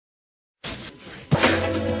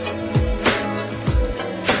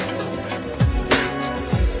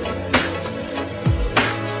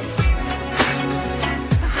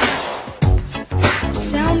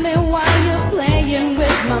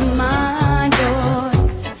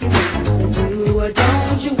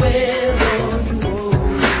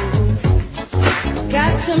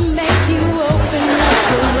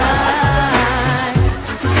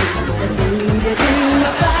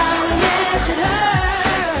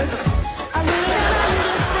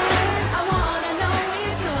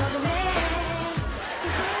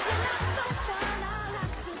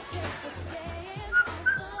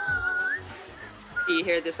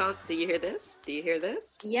sound? Do you hear this? Do you hear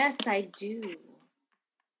this? Yes, I do. Do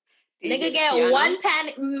you Nigga hear the get piano?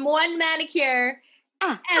 one manicure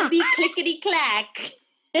and be clickety clack.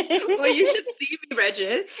 Well, you should see me,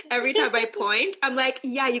 Bridget. Every time I point, I'm like,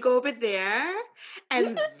 yeah, you go over there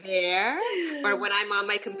and there. Or when I'm on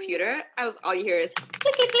my computer, all you hear is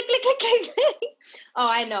click, click, click, click, click, click. Oh,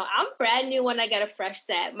 I know. I'm brand new when I get a fresh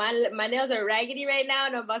set. My nails are raggedy right now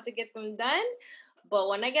and I'm about to get them done. But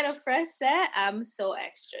when I get a fresh set, I'm so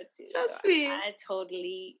extra too. Trust so me. I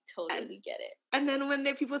totally get it. And then when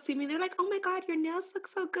people see me, they're like, oh my God, your nails look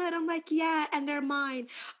so good. I'm like, yeah, and they're mine.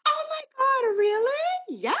 Oh my God, really?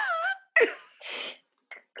 Yeah.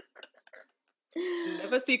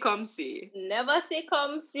 Never see, come see. Never see,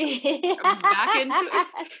 come see.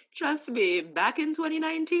 Trust me, back in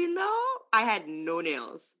 2019 though, I had no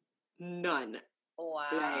nails. None. Wow.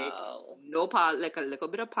 Like no like a little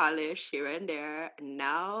bit of polish here and there.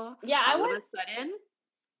 Now, all of a sudden.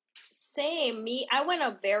 Same. I went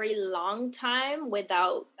a very long time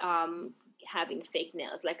without having fake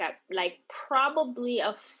nails. Like probably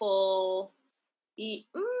a full. I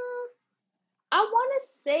want to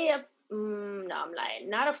say no, I'm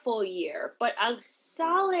lying. Not a full year, but a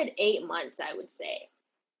solid 8 months, I would say,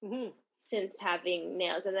 since having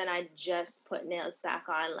nails. And then I just put nails back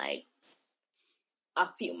on like a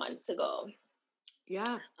few months ago.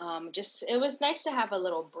 Yeah. It was nice to have a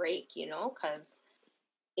little break, because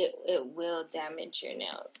it will damage your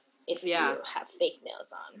nails if you have fake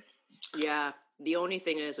nails on. Yeah. The only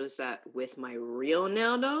thing is that with my real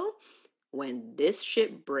nail though, when this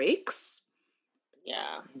shit breaks,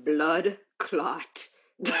 blood clot.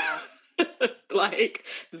 Yeah. Like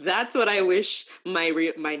that's what I wish my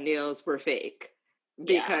nails were fake,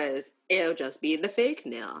 because it'll just be the fake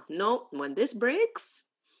nail. Nope, when this breaks,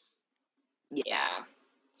 it's hard.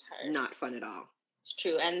 Not fun at all. It's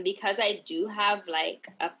true. And because I do have like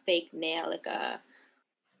a fake nail, like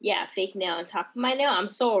fake nail on top of my nail, I'm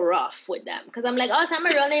so rough with them because I'm like, oh, it's not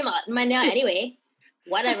my real name on my nail anyway.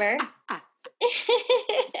 Whatever.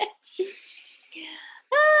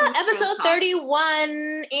 Episode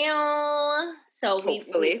 31. So we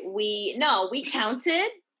counted.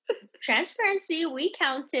 Transparency, we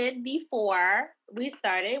counted before we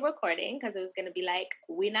started recording because it was going to be like,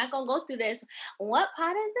 we're not going to go through this. What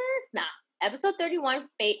pod is this? Nah. Episode 31,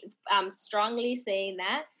 I'm strongly saying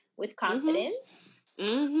that with confidence.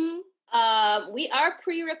 Mm-hmm. We are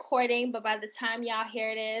pre-recording, but by the time y'all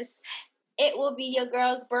hear this, it will be your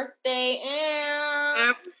girl's birthday.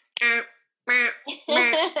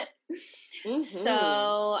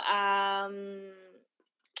 So,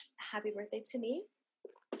 happy birthday to me.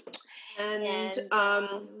 And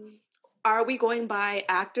are we going by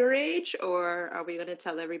actor age, or are we going to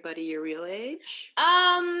tell everybody your real age?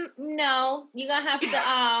 No, you're gonna have to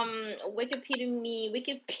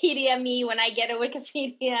Wikipedia me when I get a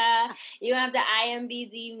Wikipedia. You're gonna have to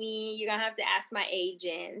IMDb me. You're gonna have to ask my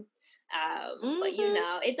agent. But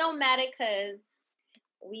it don't matter because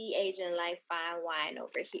we aging like fine wine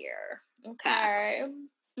over here. Okay.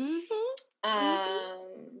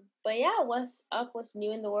 But yeah, what's up? What's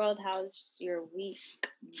new in the world? How's your week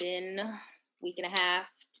been? Week and a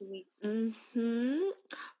half, 2 weeks? My week and a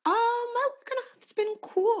half has been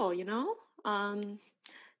cool,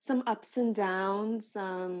 some ups and downs.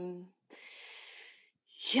 I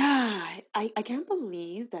can't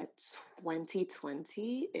believe that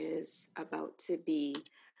 2020 is about to be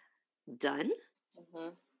done.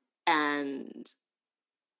 And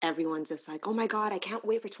everyone's just like, oh my God, I can't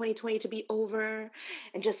wait for 2020 to be over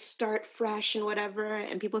and just start fresh and whatever.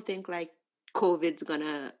 And people think like COVID's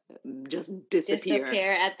gonna just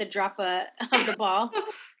disappear at the drop of the ball.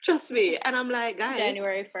 Trust me. And I'm like, guys,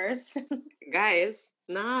 January 1st. Guys,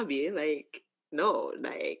 no,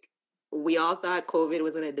 like we all thought COVID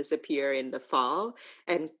was gonna disappear in the fall,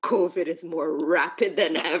 and COVID is more rapid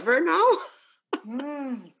than ever now.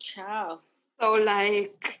 Ciao. So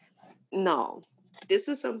like, no. This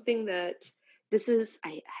is something that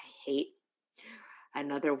I hate.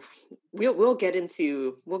 We'll get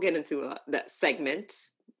into that segment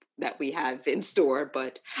that we have in store,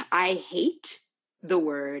 but I hate the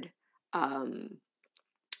word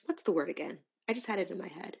what's the word again? I just had it in my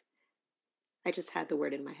head. I just had the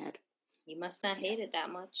word in my head. You must not hate it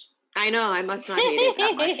that much. I know, I must not hate it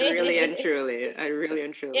that much. Really and truly. I really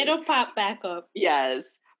and truly. It'll pop back up.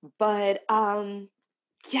 Yes. But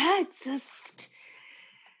it's just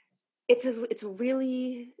it's just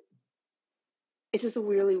a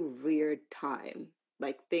really weird time.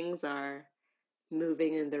 Like things are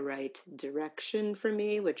moving in the right direction for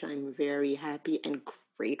me, which I'm very happy and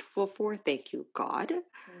grateful for. Thank you, God.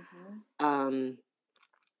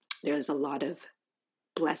 There's a lot of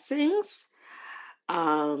blessings.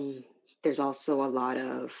 There's also a lot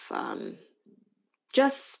of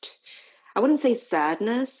just, I wouldn't say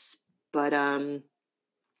sadness, but I've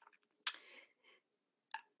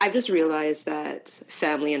just realized that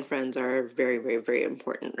family and friends are very, very, very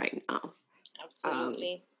important right now.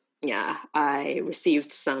 Absolutely. Yeah, I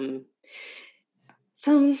received some,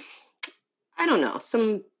 I don't know,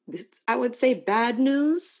 I would say bad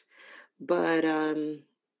news, but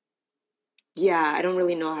yeah, I don't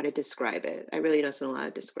really know how to describe it. I really don't know how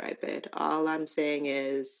to describe it. All I'm saying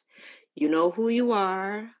is, you know who you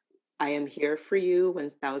are. I am here for you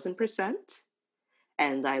 1000%,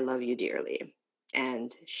 and I love you dearly.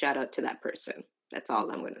 And shout out to that person. That's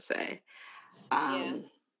all I'm going to say. And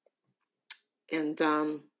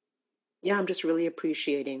yeah, I'm just really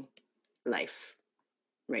appreciating life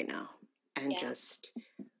right now, and just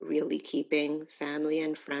really keeping family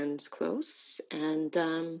and friends close,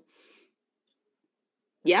 and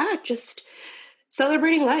yeah, just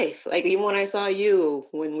celebrating life. Like even when I saw you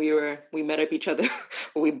when we met up each other,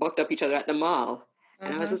 we bucked up each other at the mall.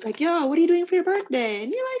 And I was just like, yo, what are you doing for your birthday?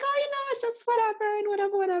 And you're like, oh, it's just whatever and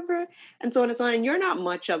whatever. And so on and so on. And you're not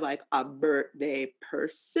much of like a birthday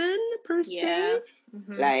person per se.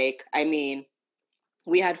 Like, I mean,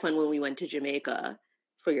 we had fun when we went to Jamaica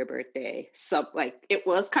for your birthday. So like it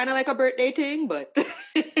was kind of like a birthday thing, but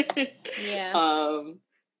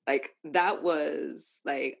like that was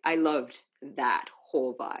like, I loved that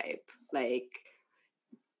whole vibe. Like,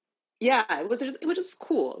 yeah, it was just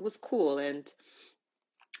cool. It was cool. And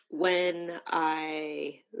when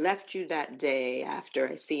I left you that day after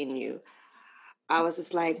I seen you, I was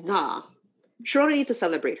just like, nah, Sharona needs to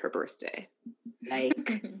celebrate her birthday.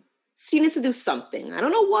 Like, she needs to do something. I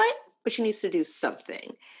don't know what, but she needs to do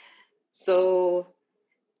something. So,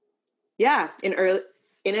 yeah, in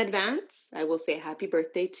advance, I will say happy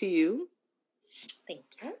birthday to you. Thank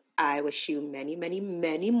you. I wish you many, many,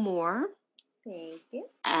 many more. Thank you.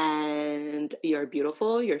 And you're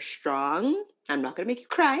beautiful. You're strong. I'm not going to make you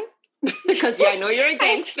cry because I know you're a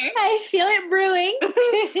gangster. I feel it brewing.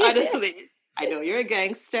 Honestly, I know you're a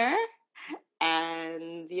gangster.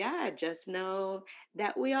 And yeah, just know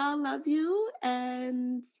that we all love you.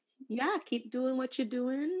 And yeah, keep doing what you're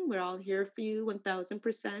doing. We're all here for you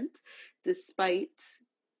 1000%, despite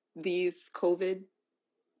these COVID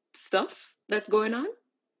stuff that's going on.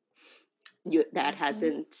 That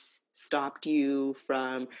hasn't stopped you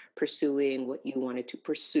from pursuing what you wanted to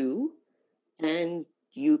pursue. And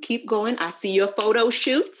you keep going. I see your photo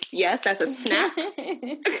shoots. Yes, that's a snap.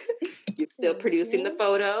 You're still producing the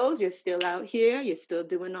photos. You're still out here. You're still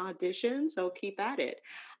doing auditions. So keep at it.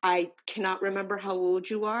 I cannot remember how old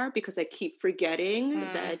you are because I keep forgetting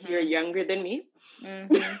that you're younger than me.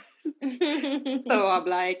 So I'm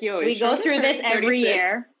like, yo, we go through this every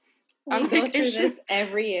year. I'm like, this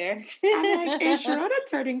every year. I'm like, is Sharona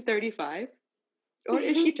turning 35? Or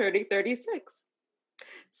is she turning 36?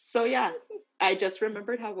 So yeah, I just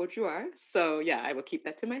remembered how old you are. So yeah, I will keep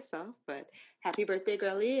that to myself. But happy birthday,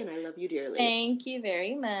 girlie, and I love you dearly. Thank you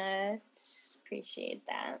very much. Appreciate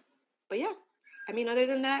that. But yeah, I mean, other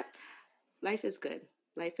than that, life is good.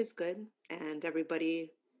 Life is good, and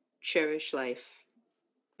everybody cherish life.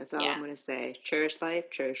 That's all I'm going to say. Cherish life,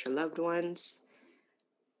 cherish your loved ones,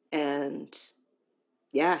 and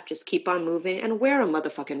yeah, just keep on moving and wear a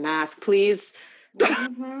motherfucking mask, please.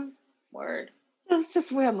 Word.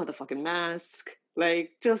 Just wear a motherfucking mask.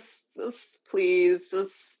 Like, just please,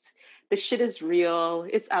 the shit is real.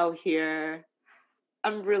 It's out here.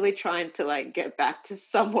 I'm really trying to like get back to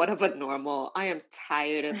somewhat of a normal. I am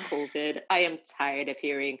tired of COVID. I'm tired of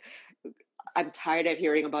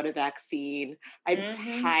hearing about a vaccine. I'm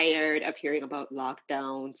tired of hearing about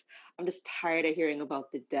lockdowns. I'm just tired of hearing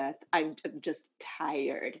about the death. I'm just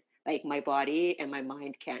tired. Like my body and my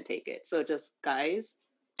mind can't take it. So just guys,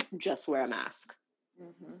 just wear a mask.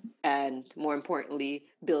 And more importantly,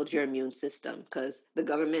 build your immune system because the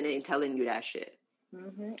government ain't telling you that shit.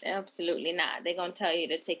 Absolutely not. They're gonna tell you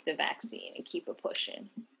to take the vaccine and keep it pushing.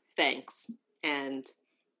 Thanks. And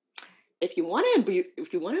if you want to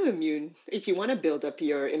build up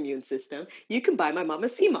your immune system, you can buy my Mama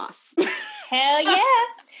Sea Moss. Hell yeah!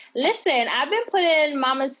 Listen, I've been putting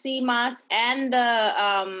Mama Sea Moss and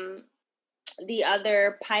the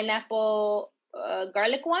other pineapple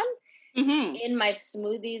garlic one in my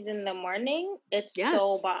smoothies in the morning. It's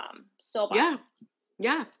so bomb. So bomb.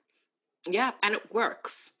 Yeah, and it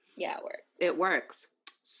works. Yeah, it works. It works.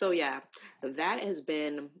 So yeah, that has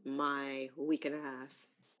been my week and a half.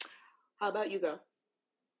 How about you, girl?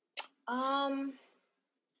 Man,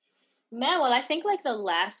 well, I think like the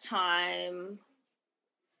last time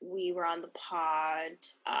we were on the pod,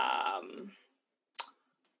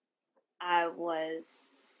 I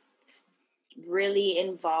was really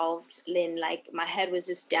involved in, like, my head was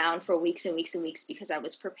just down for weeks and weeks and weeks because I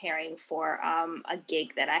was preparing for a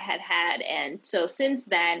gig that I had. And so since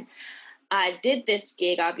then, I did this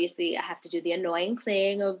gig. Obviously, I have to do the annoying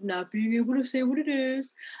thing of not being able to say what it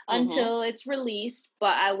is until it's released.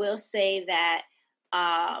 But I will say that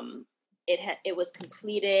it was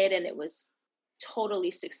completed and it was totally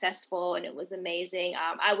successful and it was amazing.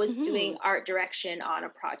 I was doing art direction on a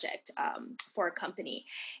project for a company,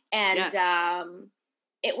 and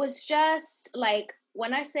it was just like,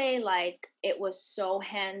 when I say like it was so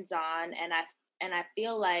hands-on, and I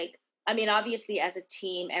feel like, I mean, obviously as a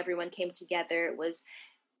team, everyone came together.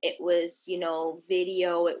 It was, you know,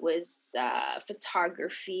 video, it was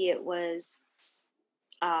photography, it was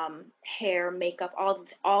hair, makeup,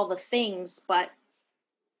 all the things, but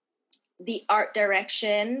the art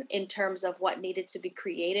direction in terms of what needed to be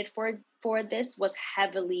created for this was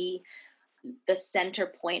heavily the center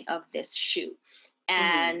point of this shoot.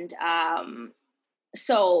 And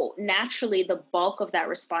so naturally the bulk of that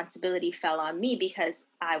responsibility fell on me because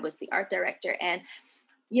I was the art director. And,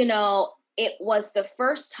 you know, it was the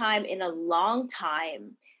first time in a long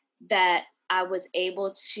time that I was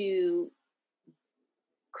able to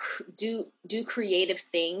do creative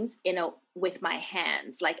things with my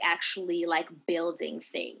hands, like actually like building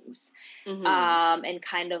things, and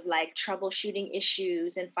kind of like troubleshooting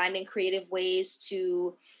issues and finding creative ways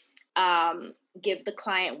to give the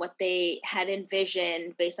client what they had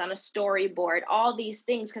envisioned based on a storyboard, all these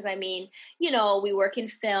things. Because I mean, you know, we work in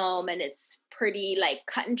film and it's pretty like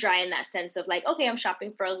cut and dry in that sense of like, okay, I'm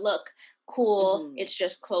shopping for a look, cool, it's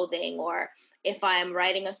just clothing. Or if I'm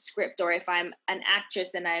writing a script, or if I'm an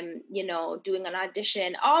actress and I'm, you know, doing an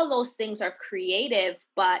audition, all those things are creative,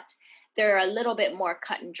 but they're a little bit more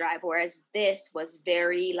cut and dry. Whereas this was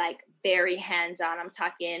very hands-on. I'm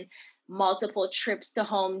talking multiple trips to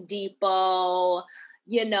Home Depot,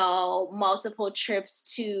 you know, multiple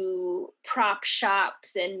trips to prop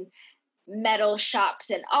shops and metal shops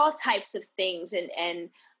and all types of things, and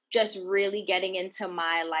just really getting into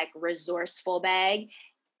my like resourceful bag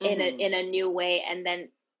in a new way. And then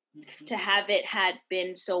to have it had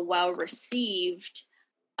been so well received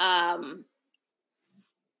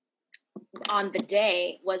on the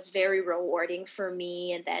day was very rewarding for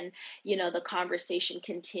me. And then, you know, the conversation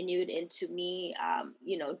continued into me,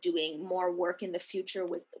 you know, doing more work in the future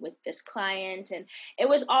with this client, and it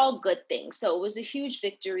was all good things. So it was a huge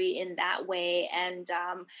victory in that way. And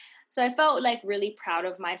so I felt like really proud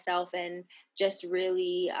of myself, and just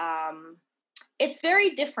really, it's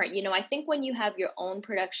very different. You know, I think when you have your own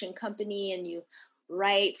production company and you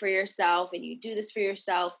write for yourself and you do this for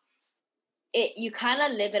yourself, you kind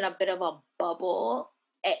of live in a bit of a bubble.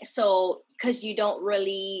 So, because you don't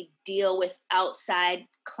really deal with outside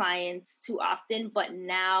clients too often. But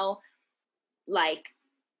now, like,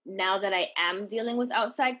 now that I am dealing with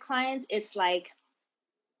outside clients, it's like,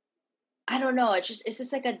 I don't know, it's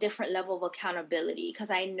just like a different level of accountability.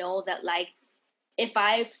 Because I know that, like, if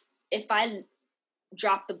I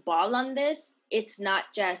drop the ball on this, it's not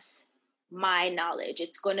just my knowledge.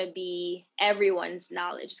 It's going to be everyone's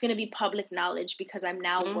knowledge. It's going to be public knowledge, because I'm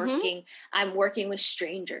now I'm working with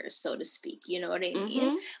strangers, so to speak. You know what I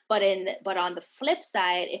mean? But on the flip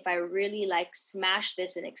side, if I really like smash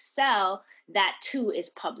this and excel, that too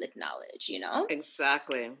is public knowledge, you know?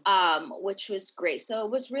 Exactly. Which was great. So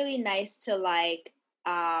it was really nice to like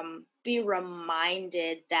be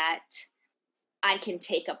reminded that I can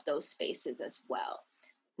take up those spaces as well.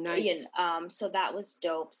 Nice. You know, so that was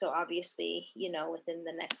dope. So obviously, you know, within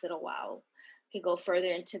the next little while, could go further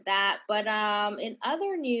into that. But in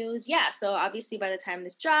other news, yeah. So obviously, by the time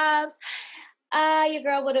this drops, your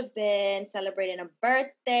girl would have been celebrating a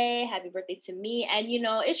birthday. Happy birthday to me. And, you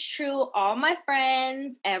know, it's true. All my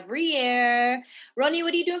friends every year, Ronnie,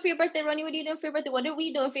 what are you doing for your birthday? Ronnie, what are you doing for your birthday? What are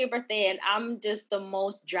we doing for your birthday? And I'm just the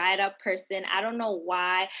most dried up person. I don't know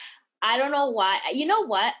why. You know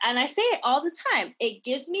what? And I say it all the time. It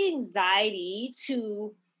gives me anxiety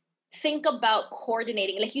to think about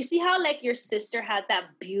coordinating. Like, you see how like your sister had that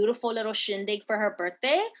beautiful little shindig for her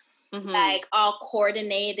birthday? Like all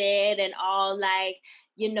coordinated and all like,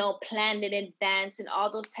 you know, planned in advance and all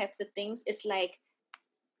those types of things. It's like,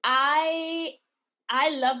 I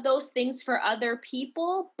love those things for other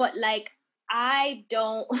people, but like, I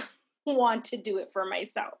don't want to do it for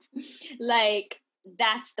myself. Like,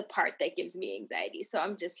 that's the part that gives me anxiety. So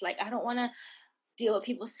I'm just like, I don't want to deal with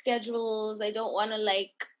people's schedules. I don't want to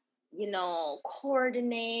like, you know,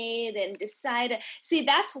 coordinate and decide. See,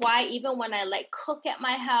 that's why even when I like cook at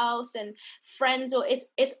my house and friends, or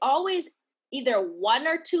it's always either 1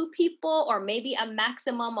 or 2 people, or maybe a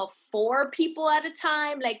maximum of 4 people at a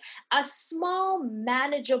time, like a small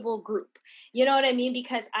manageable group. You know what I mean?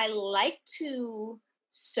 Because I like to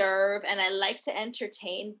serve and I like to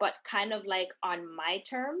entertain, but kind of like on my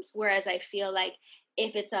terms. Whereas I feel like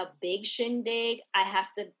if it's a big shindig, I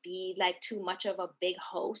have to be like too much of a big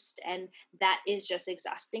host. And that is just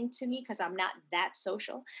exhausting to me because I'm not that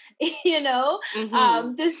social, you know,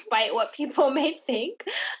 despite what people may think.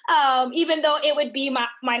 Even though it would be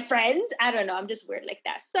my friends, I don't know, I'm just weird like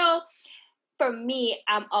that. So for me,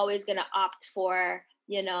 I'm always going to opt for,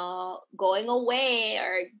 you know, going away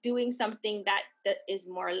or doing something that is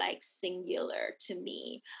more like singular to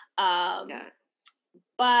me.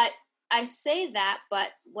 But I say that, but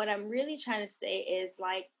what I'm really trying to say is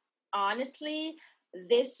like, honestly,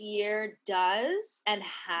 this year does and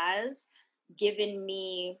has given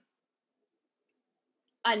me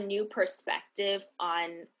a new perspective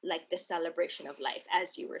on like the celebration of life,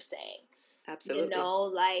 as you were saying. Absolutely. You know,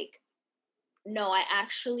 like, no, I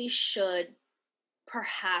actually should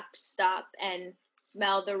perhaps stop and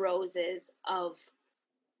smell the roses of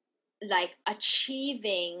like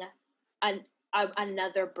achieving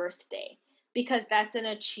another birthday, because that's an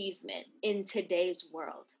achievement in today's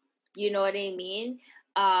world. You know what I mean?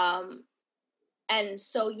 And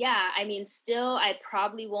so, yeah, I mean, still, I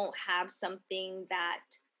probably won't have something that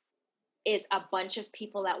is a bunch of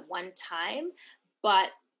people at one time,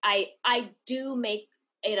 but I do make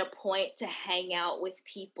it a point to hang out with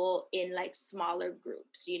people in like smaller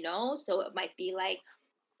groups, you know? So it might be like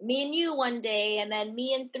me and you one day, and then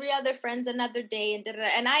me and 3 other friends another day, and da-da-da.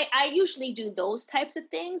 And I usually do those types of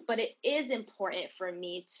things, but it is important for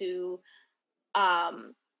me to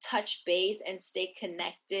touch base and stay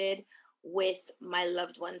connected with my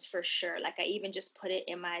loved ones for sure. Like I even just put it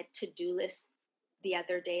in my to-do list the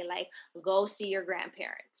other day, like go see your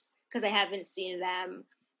grandparents, because I haven't seen them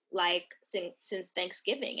like since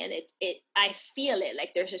Thanksgiving, and it I feel it,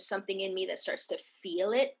 like there's just something in me that starts to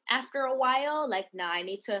feel it after a while, like nah, I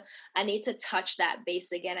need to touch that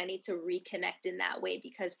base again. I need to reconnect in that way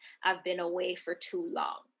because I've been away for too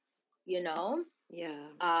long, you know? Yeah.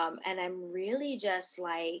 And I'm really just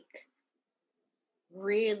like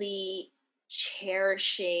really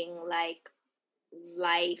cherishing like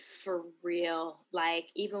life for real. Like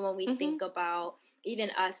even when we think about even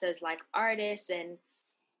us as like artists and,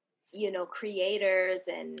 you know, creators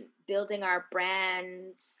and building our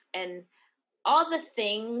brands and all the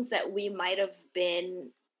things that we might have been,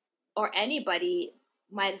 or anybody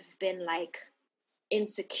might have been like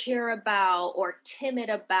insecure about or timid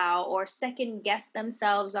about or second guess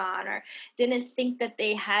themselves on, or didn't think that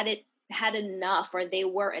they had enough or they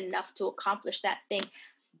were enough to accomplish that thing.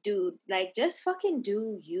 Dude, like just fucking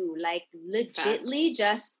do you, like legitly Facts.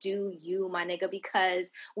 Just do you, my nigga, because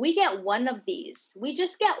we get one of these. We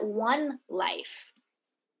just get one life.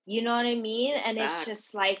 You know what I mean? And Facts. It's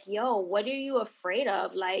just like, yo, what are you afraid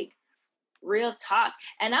of? Like real talk.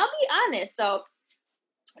 And I'll be honest. So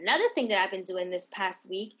another thing that I've been doing this past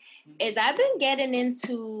week is I've been getting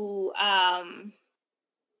into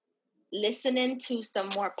listening to some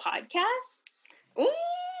more podcasts. Ooh.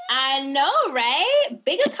 I know, right?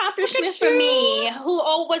 Big accomplishment for me, who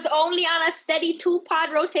was only on a steady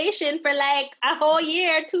 2-pod rotation for like a whole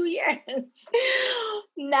year, 2 years.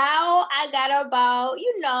 Now I got about,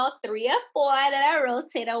 3 or 4 that I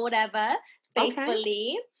rotate or whatever,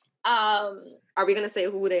 thankfully. Okay. Are we going to say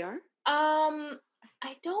who they are?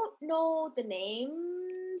 I don't know the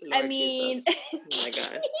names. Lord, I mean, oh my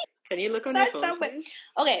God. Can you look on your phone, please?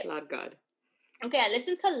 Okay. Lord God. Okay, I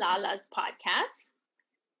listened to Lala's podcast.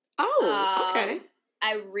 Oh, okay.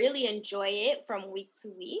 I really enjoy it from week to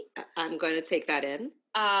week. I'm going to take that in.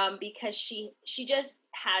 Because she just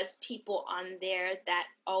has people on there that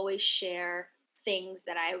always share things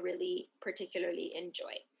that I really particularly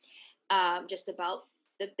enjoy. Just about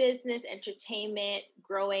the business, entertainment,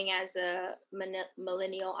 growing as a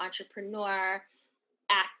millennial entrepreneur,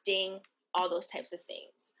 acting, all those types of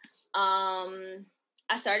things.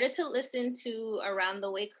 I started to listen to Around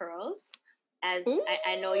the Way Curls, as Ooh,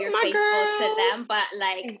 I know you're faithful girls. To them, but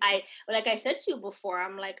like I said to you before,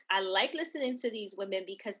 I'm like, I like listening to these women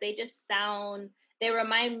because they just they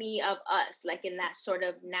remind me of us, like in that sort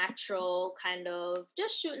of natural kind of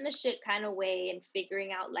just shooting the shit kind of way and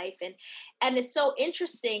figuring out life. And it's so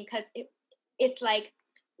interesting because it's like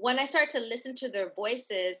when I start to listen to their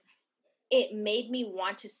voices, it made me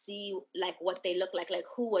want to see like what they look like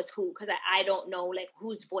who was who, because I don't know like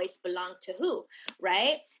whose voice belonged to who,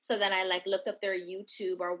 right? So then I like looked up their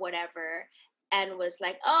YouTube or whatever, and was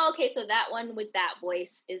like, oh, okay, so that one with that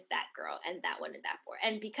voice is that girl, and that one and that boy.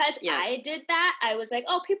 And because I did that, I was like,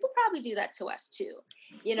 oh, people probably do that to us too.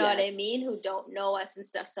 You know what I mean? Who don't know us and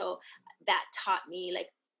stuff. So that taught me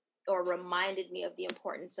like, or reminded me of the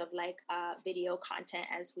importance of like video content,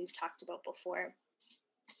 as we've talked about before.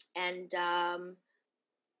 And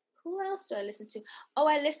who else do I listen to? Oh,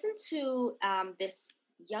 I listen to this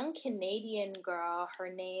young Canadian girl. Her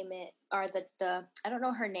name I don't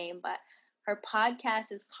know her name, but her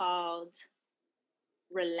podcast is called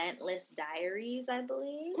Relentless Diaries, I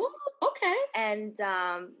believe. Oh, okay. And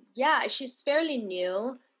she's fairly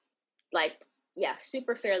new, like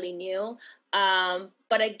super fairly new.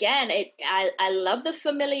 But again, I love the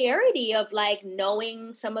familiarity of like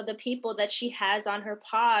knowing some of the people that she has on her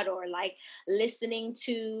pod, or like listening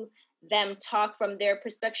to them talk from their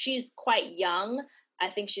perspective. She's quite young. I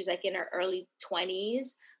think she's like in her early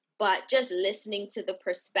 20s, but just listening to the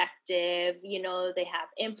perspective, you know, they have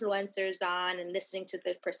influencers on, and listening to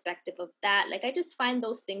the perspective of that. Like, I just find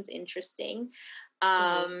those things interesting.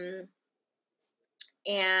 And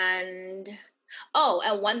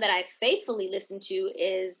one that I faithfully listen to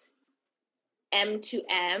is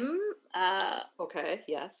M2M. Okay,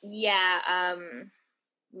 yes. Yeah,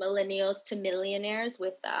 Millennials to Millionaires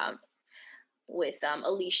with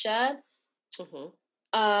Alicia.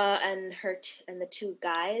 And and the two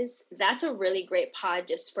guys. That's a really great pod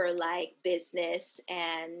just for like business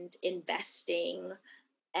and investing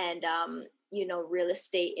and you know, real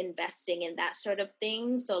estate investing and that sort of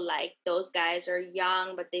thing. So like those guys are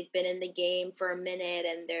young, but they've been in the game for a minute,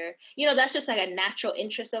 and they're, you know, that's just like a natural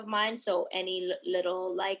interest of mine. So any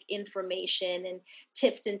little like information and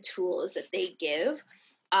tips and tools that they give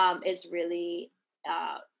is really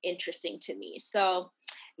interesting to me. So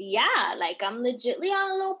yeah, like I'm legitly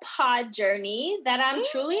on a little pod journey that I'm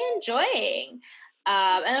truly enjoying.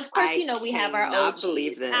 And of course, you know, we have our OGs.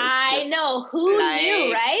 Believe this. I know. Who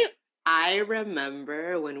knew, right? I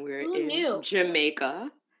remember when we were in Jamaica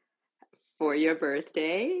for your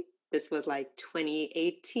birthday. This was like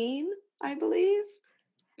 2018, I believe.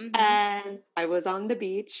 And I was on the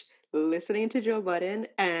beach listening to Joe Budden,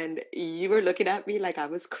 and you were looking at me like I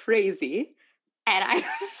was crazy. And I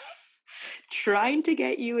trying to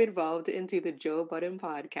get you involved into the Joe Budden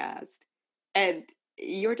podcast. And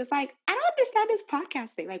you're just like, I don't understand this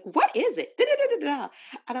podcast thing. Like, what is it? Da-da-da-da-da.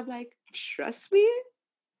 And I'm like, trust me,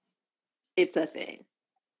 it's a thing.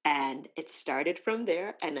 And it started from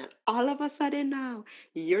there. And then all of a sudden now,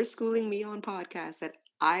 you're schooling me on podcasts that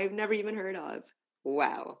I've never even heard of.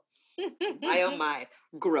 Wow. My oh my,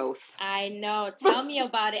 growth. I know. Tell me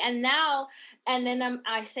about it. And now, and then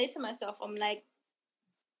I say to myself, I'm like,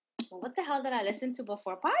 well, what the hell did I listen to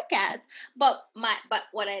before podcast? But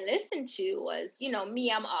what I listened to was, you know,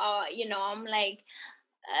 me, I'm like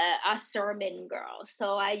a sermon girl.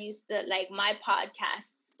 So I used to, like, my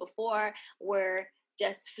podcasts before were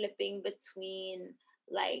just flipping between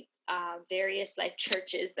like various like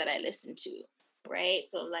churches that I listened to. Right.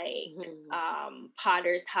 So like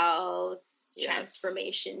Potter's House,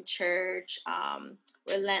 Transformation Church,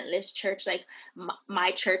 Relentless Church, like my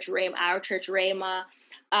church, our church, Rhema,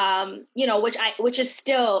 you know, which is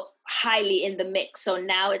still highly in the mix. So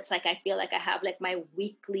now it's like, I feel like I have like my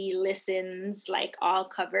weekly listens, like all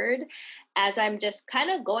covered as I'm just kind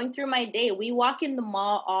of going through my day. We walk in the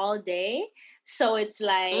mall all day. So it's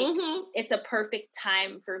like, it's a perfect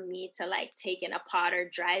time for me to like take in a pod or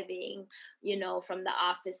driving, you know, from the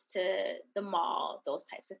office to the mall, those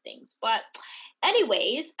types of things. But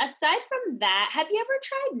anyways, aside from that, have you ever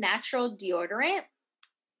tried natural deodorant?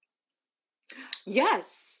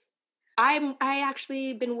 Yes. I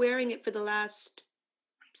actually been wearing it for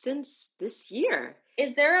since this year.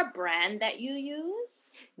 Is there a brand that you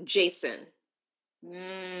use? Jason.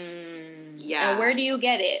 Yeah. And where do you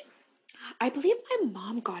get it? I believe my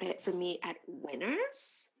mom got it for me at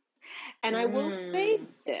Winners. And I will say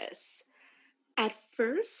this. At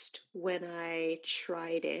first, when I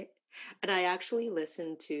tried it, and I actually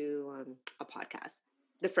listened to a podcast,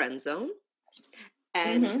 The Friend Zone,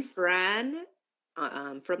 and Fran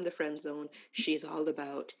from The Friend Zone, she's all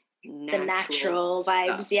about the natural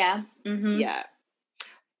vibes, stuff. Yeah.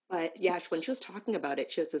 But yeah, when she was talking about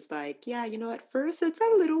it, she was just like, yeah, you know, at first it's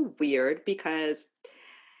a little weird because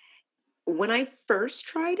when I first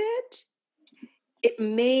tried it, it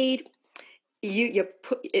made you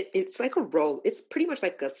put it, it's like a roll. It's pretty much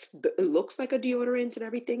like it looks like a deodorant and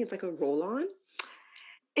everything. It's like a roll on.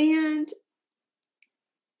 And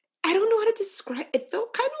I don't know how to describe it. It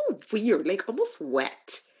felt kind of weird, like almost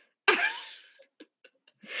wet.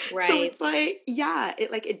 Right. So it's like, yeah,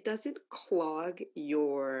 it doesn't clog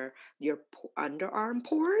your underarm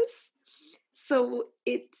pores. So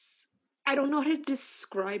it's, I don't know how to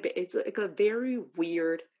describe it. It's like a very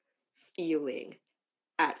weird feeling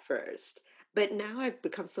at first. But now I've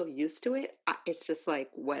become so used to it, it's just like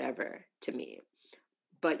whatever to me.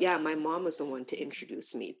 But yeah, my mom was the one to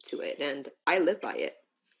introduce me to it, and I live by it.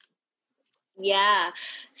 Yeah.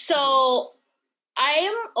 So I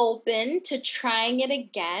am open to trying it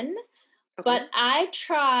again, but I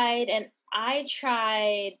tried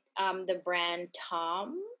the brand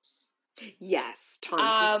Tom's. Yes,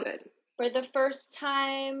 Tom's is good. For the first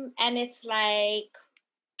time, and it's like,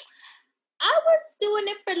 I was doing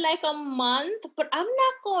it for like a month, but I'm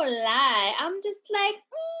not gonna lie, I'm just like,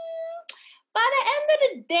 by the end of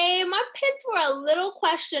the day, my pits were a little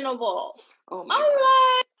questionable. Oh my God. Like,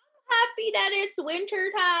 I'm happy that it's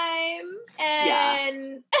winter time,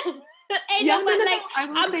 and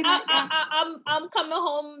I'm coming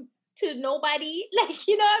home to nobody, like,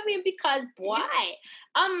 you know what I mean? Because why?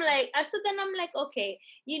 I'm like, so then I'm like, okay,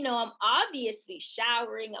 I'm obviously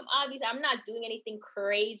showering. I'm not doing anything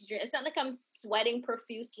crazy. It's not like I'm sweating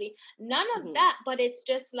profusely. None of that, but it's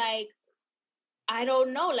just like, I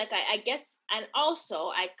don't know. Like, I guess, and also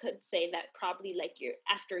I could say that probably like you're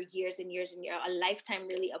after years and years and years, a lifetime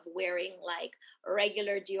really of wearing like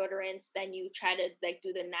regular deodorants, then you try to like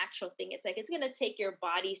do the natural thing. It's like, it's going to take your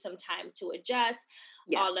body some time to adjust,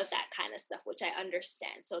 all of that kind of stuff, which I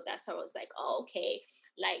understand. So that's how I was like, oh, okay,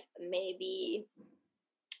 like maybe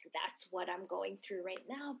that's what I'm going through right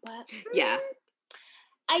now. But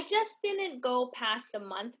I just didn't go past the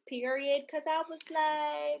month period because I was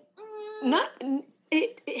like, not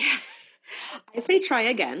it. I say try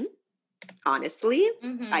again. Honestly,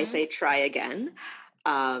 I say try again.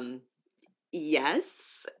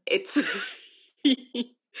 Yes, it's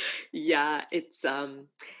yeah, it's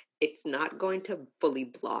not going to fully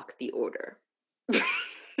block the odor.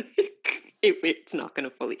 It's not going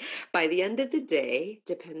to fully. By the end of the day,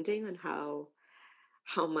 depending on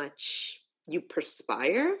how much you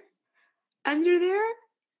perspire under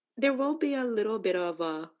there will be a little bit of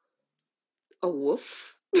a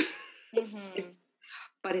woof.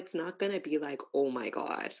 But it's not going to be like, oh my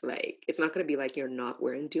God, like, it's not going to be like you're not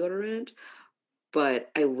wearing deodorant.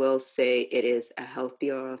 But I will say it is a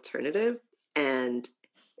healthier alternative, and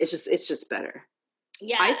it's just better.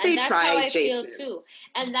 Yeah, I say, and that's try how I Jason's. Feel too.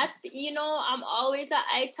 And that's, I'm always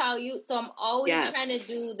I tell you, so I'm always trying to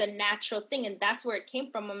do the natural thing, and that's where it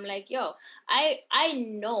came from. I'm like, yo, I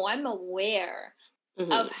know, I'm aware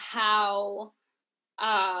of how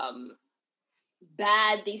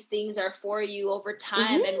bad these things are for you over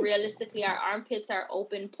time, and realistically our armpits are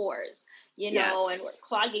open pores, and we're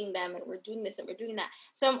clogging them, and we're doing this and we're doing that.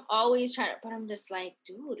 So I'm always trying to, but I'm just like,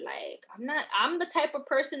 dude, like, I'm the type of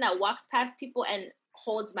person that walks past people and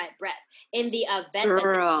holds my breath in the event that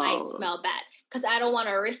they might smell bad, because I don't want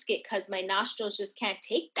to risk it, because my nostrils just can't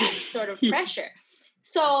take that sort of pressure.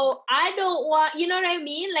 So I don't want, you know what I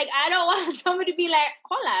mean? Like, I don't want somebody to be like,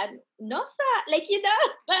 hola, no sa, like,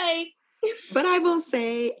 like. But I will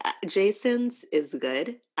say Jason's is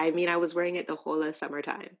good. I mean, I was wearing it the whole of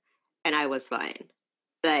summertime and I was fine.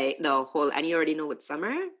 Like and you already know what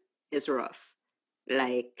summer is rough.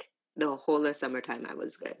 Like the whole of summertime I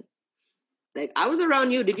was good. Like, I was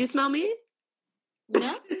around you. Did you smell me?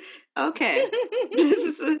 No. Okay.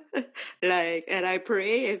 Like, and I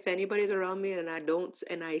pray if anybody's around me and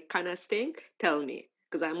I kind of stink, tell me.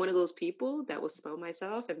 Because I'm one of those people that will smell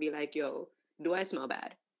myself and be like, yo, do I smell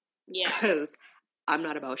bad? Yeah. Because I'm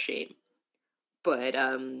not about shame. But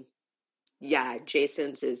yeah,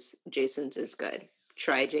 Jason's is good.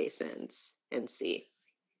 Try Jason's and see.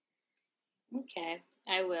 Okay,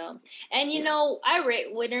 I will. And I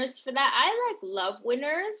rate Winners for that. I love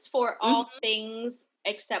Winners for all things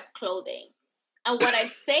except clothing. And what I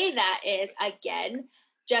say that is, again,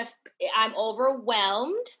 just I'm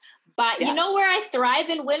overwhelmed. But you know where I thrive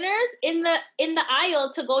in Winners? In the aisle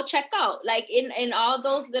to go check out. Like in all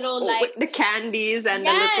those little like the candies and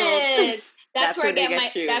the little that's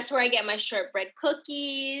where I get my shortbread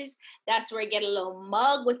cookies. That's where I get a little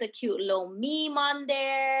mug with a cute little meme on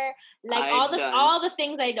there. Like all the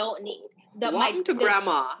things I don't need.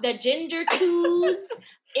 Grandma. The ginger chews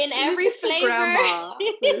in every flavor. Grandma.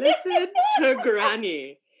 Listen to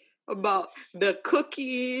Granny about the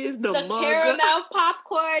cookies, the mug, caramel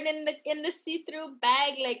popcorn in the see-through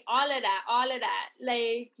bag, like all of that.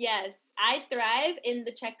 Like, yes, I thrive in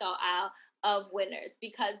the checkout aisle of Winners,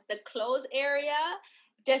 because the clothes area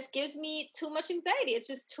just gives me too much anxiety. It's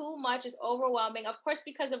just too much. It's overwhelming. Of course,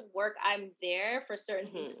 because of work, I'm there for certain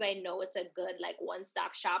things. I know it's a good like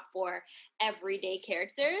one-stop shop for everyday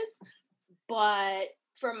characters. But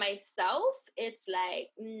for myself, it's like,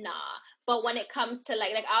 nah. But when it comes to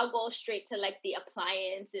like I'll go straight to like the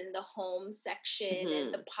appliance in the home section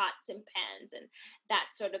and the pots and pans and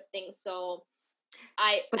that sort of thing. So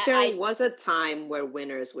But there was a time where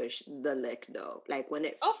Winners was the lick though. Like when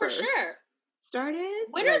it first started.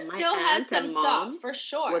 Winners like still has some thought for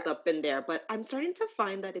sure. Was up in there, but I'm starting to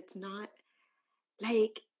find that it's not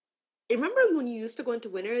like. Remember when you used to go into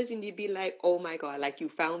Winners and you'd be like, "Oh my god!" Like you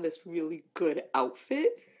found this really good outfit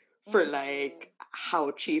for like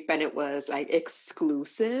how cheap, and it was like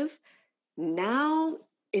exclusive. Now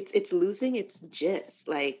it's losing its gist.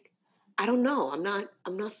 Like I don't know. I'm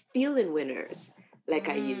not feeling Winners like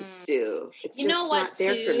I used to. It's you just not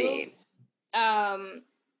there for me.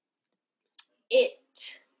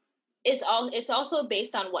 It's also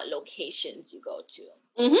based on what locations you go to.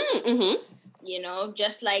 You know,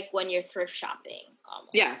 just like when you're thrift shopping.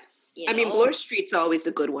 Almost, yeah, I mean Bloor Street's always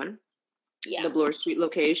the good one. Yeah, the Bloor Street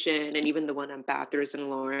location, and even the one on Bathurst and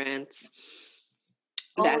Lawrence.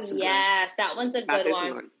 That's yes, that one's a Bathurst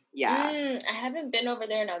good one. Yeah, I haven't been over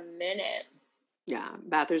there in a minute. Yeah,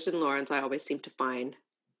 Bathurst and Lawrence, I always seem to find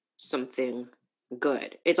something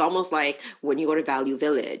good. It's almost like when you go to Value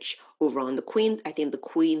Village over on the Queen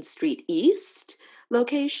Street East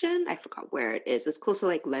location. I forgot where it is. It's close to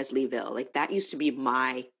like Leslieville. Like that used to be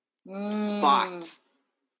my spot.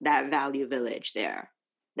 That Value Village there.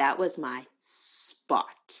 That was my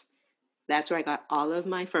spot. That's where I got all of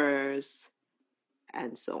my furs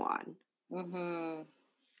and so on.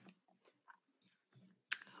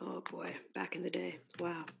 Oh boy, back in the day.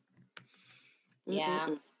 Wow.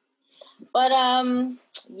 Yeah. But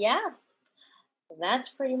yeah. That's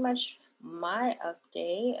pretty much my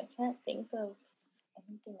update. I can't think of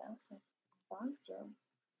anything else I've gone through.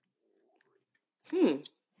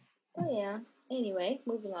 Oh yeah. Anyway,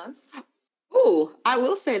 moving on. Ooh, I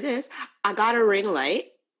will say this. I got a ring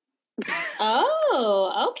light.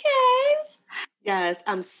 Oh, okay. Yes,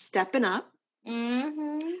 I'm stepping up.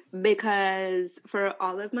 Because for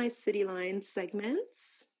all of my City Line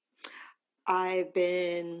segments, I've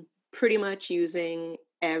been pretty much using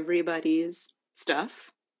everybody's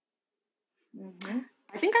stuff.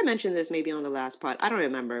 I think I mentioned this maybe on the last pod. I don't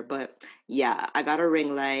remember, but yeah, I got a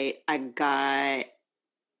ring light. I think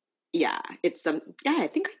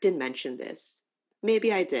I did mention this.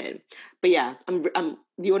 Maybe I did. But yeah, I'm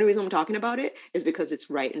the only reason I'm talking about it is because it's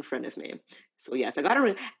right in front of me. So yes, I got a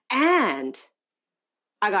ring and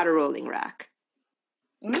I got a rolling rack.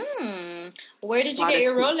 Where did you get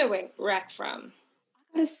your rolling rack from?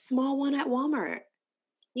 I got a small one at Walmart.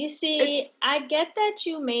 You see, I get that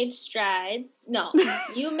you made strides. No,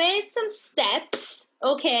 you made some steps,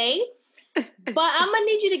 okay? But I'm going to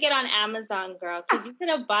need you to get on Amazon, girl, because you could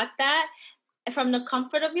have bought that from the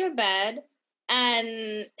comfort of your bed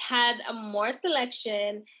and had a more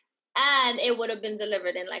selection, and it would have been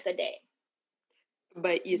delivered in like a day.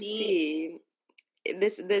 But you see,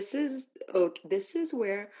 this is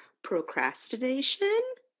where procrastination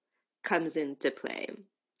comes into play,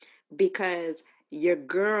 because your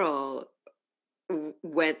girl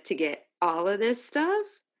went to get all of this stuff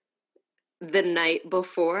the night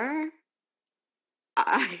before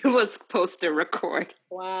I was supposed to record.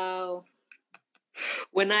 Wow.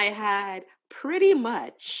 When I had pretty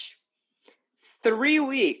much 3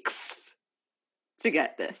 weeks to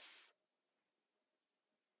get this.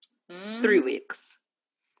 3 weeks.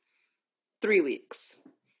 3 weeks.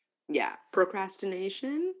 Yeah.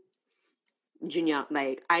 Procrastination. Junior,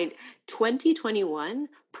 2021,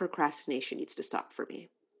 procrastination needs to stop for me.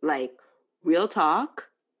 Like, real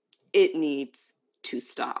talk, it needs to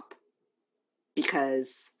stop.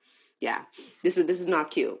 Because, yeah, this is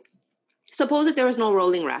not cute. Suppose if there was no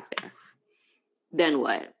rolling rack there, then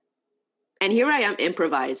what? And here I am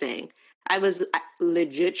improvising. I was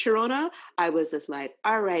legit, Sharona. I was just like,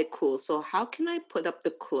 all right, cool. So how can I put up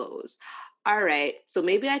the clothes? All right, so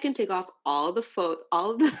maybe I can take off all the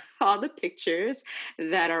pictures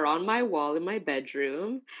that are on my wall in my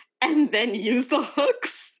bedroom, and then use the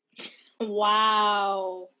hooks.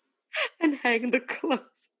 Wow. And hang the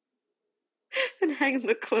clothes. And hang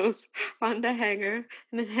the clothes on the hanger,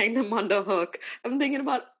 and then hang them on the hook. I'm thinking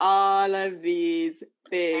about all of these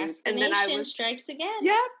things, and then strikes again.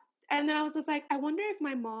 Yeah. And then I was just like, I wonder if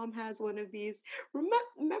my mom has one of these. Remember,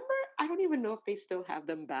 I don't even know if they still have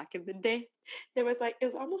them back in the day. It was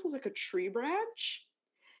almost like a tree branch.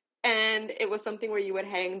 And it was something where you would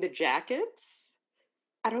hang the jackets.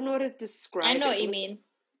 I don't know how to describe it. I know what you mean.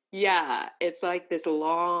 Yeah, it's like this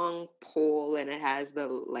long pole and it has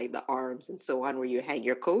the arms and so on where you hang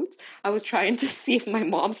your coats. I was trying to see if my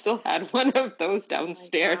mom still had one of those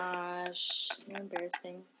downstairs. Oh my gosh,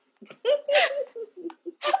 embarrassing.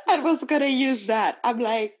 I was gonna use that. I'm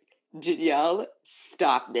like, Janelle,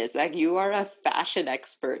 stop this. Like, you are a fashion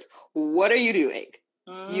expert. What are you doing?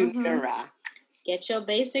 Mm-hmm. You need a rack. Get your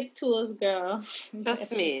basic tools, girl.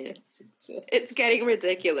 Trust me. It's getting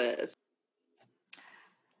ridiculous.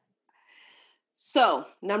 So,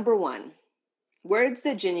 number 1, words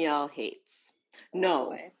that Janelle hates.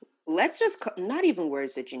 No, let's just, not even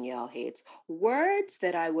words that Janelle hates, words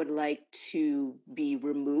that I would like to be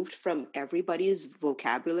removed from everybody's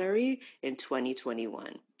vocabulary in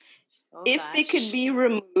 2021. If they could be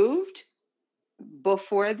removed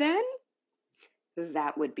before then,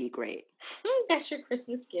 that would be great. That's your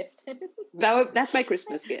Christmas gift. That's my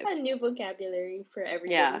Christmas gift. A new vocabulary for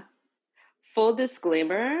everybody. Yeah. Full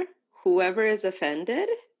disclaimer, whoever is offended,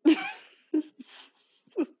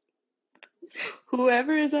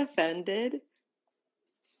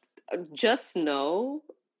 just know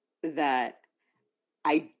that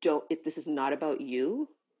this is not about you.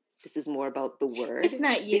 This is more about the word. It's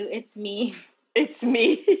not you, it's me. It's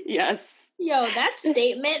me, yes. Yo, that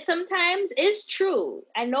statement sometimes is true.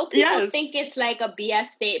 I know people think it's like a BS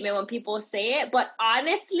statement when people say it, but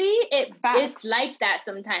honestly, it's like that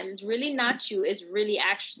sometimes. It's really not you. It's really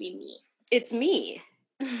actually me. It's me.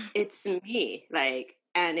 It's me. Like,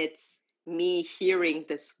 and it's me hearing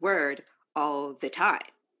this word all the time.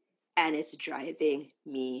 And it's driving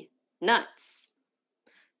me nuts.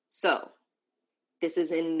 So, this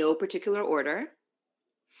is in no particular order.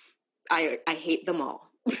 I hate them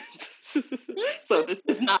all. So this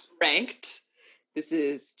is not ranked. This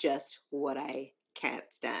is just what I can't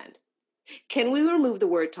stand. Can we remove the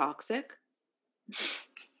word toxic?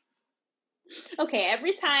 Okay,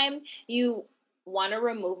 every time you want to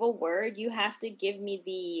remove a word, you have to give me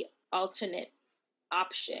the alternate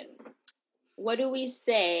option. What do we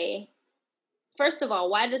say? First of all,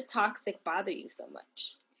 why does toxic bother you so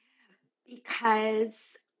much?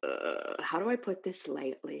 Because, how do I put this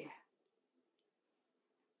lightly?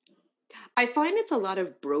 I find it's a lot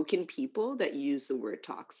of broken people that use the word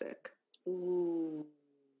toxic. Ooh.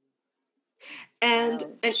 And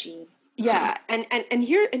yeah, and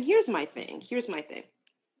here's my thing.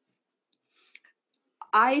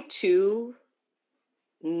 I too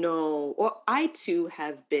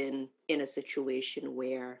have been in a situation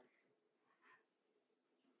where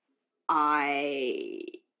I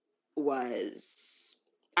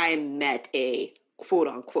met a quote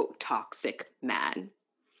unquote toxic man,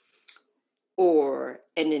 or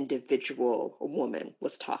an individual, a woman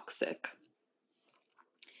was toxic.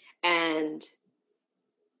 And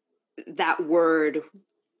that word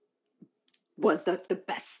was the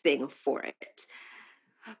best thing for it.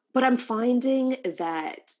 But I'm finding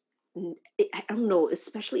that, I don't know,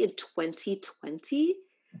 especially in 2020,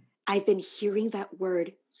 I've been hearing that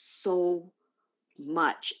word so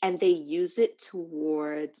much, and they use it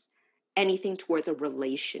towards anything towards a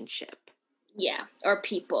relationship. Yeah, or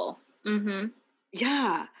people. Mm-hmm.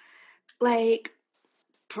 Yeah, like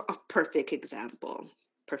a perfect example.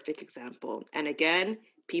 And again,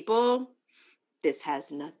 people, this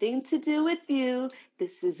has nothing to do with you.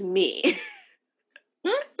 This is me.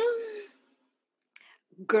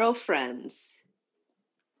 Girlfriends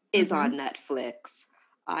is on Netflix.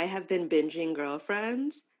 I have been binging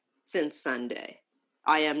Girlfriends since Sunday.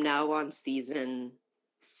 I am now on season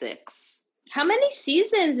 6. How many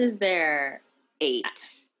seasons is there? 8.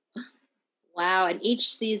 Wow, and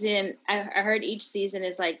each season, I heard each season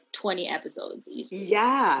is like 20 episodes each season.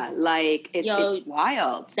 Yeah, like it's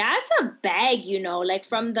wild. That's a bag, like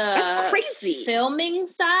from that's crazy. Filming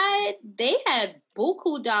side, they had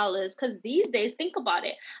buku dollars, because these days, think about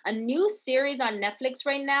it, a new series on Netflix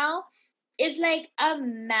right now is like a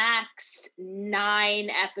max 9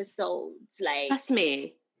 episodes. Like, that's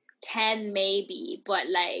me. 10 maybe, but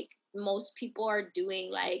like most people are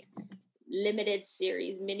doing like limited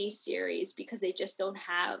series, mini series, because they just don't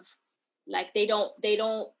have, like, they don't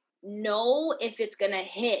know if it's gonna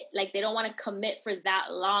hit. Like, they don't want to commit for that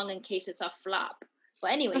long in case it's a flop.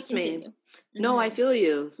 But anyway, that's continue. Me. No, I feel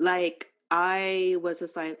you. Like, I was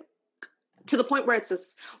just like, to the point where it's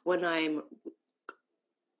just when I'm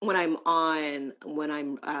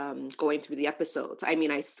going through the episodes, I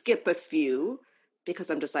mean, I skip a few because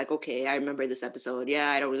I'm just like, okay, I remember this episode.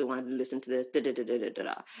 Yeah, I don't really want to listen to this.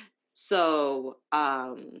 So,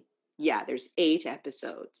 yeah, there's 8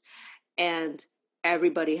 episodes, and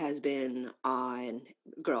everybody has been on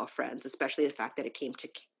Girlfriends, especially the fact that it came to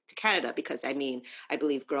Canada, because I mean, I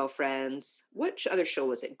believe Girlfriends, which other show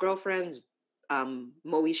was it? Girlfriends,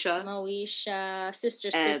 Moesha, Sister.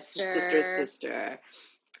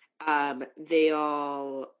 They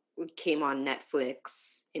all came on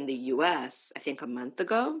Netflix in the US, I think a month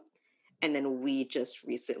ago. And then we just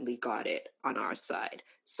recently got it on our side.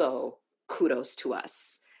 So kudos to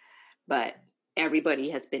us. But everybody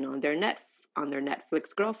has been on their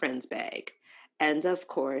Netflix girlfriend's bag. And of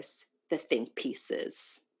course, the think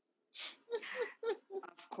pieces.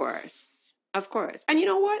 Of course. Of course. And you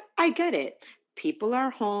know what? I get it. People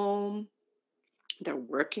are home. They're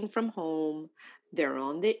working from home. They're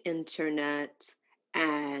on the internet.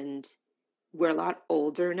 And we're a lot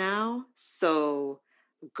older now. So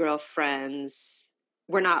girlfriends,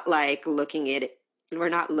 we're not looking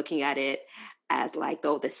at it as like,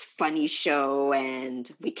 oh, this funny show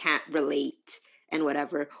and we can't relate and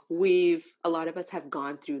whatever. A lot of us have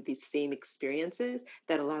gone through these same experiences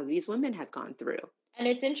that a lot of these women have gone through. And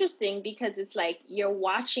it's interesting because it's like you're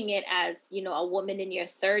watching it as, a woman in your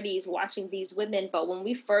 30s watching these women. But when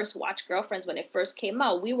we first watched Girlfriends, when it first came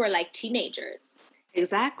out, we were like teenagers.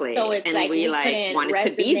 Exactly. So it's and we wanted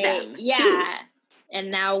to be them. Yeah. Too. And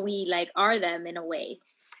now we are them in a way.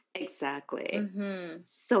 Exactly. Mm-hmm.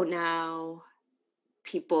 So now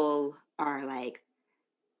people are like,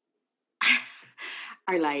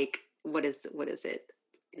 what is it?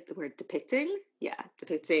 We're depicting? Yeah.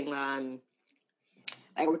 Depicting,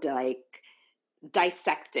 we're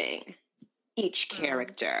dissecting each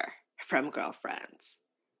character from Girlfriends.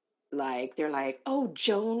 They're like, oh,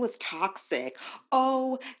 Joan was toxic.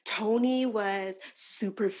 Oh, Tony was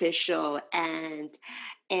superficial and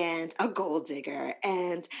a gold digger.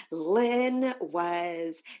 And Lynn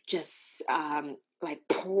was just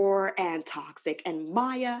poor and toxic. And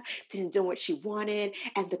Maya didn't do what she wanted.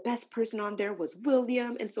 And the best person on there was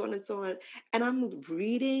William, and so on and so on. And I'm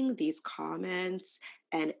reading these comments,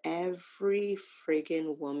 and every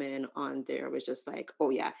friggin' woman on there was just like, oh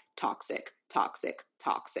yeah, toxic, toxic,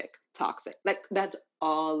 toxic, toxic. Like, that's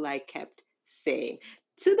all I kept saying,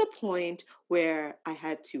 to the point where I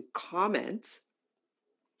had to comment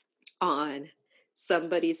on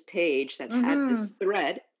somebody's page that had this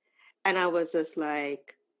thread. And I was just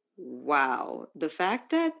like, wow, the fact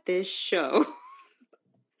that this show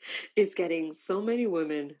is getting so many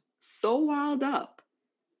women so wild up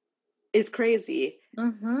is crazy.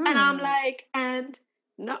 Mm-hmm. And I'm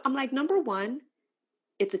like, number one,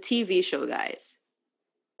 it's a TV show, guys.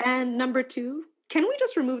 And number two, can we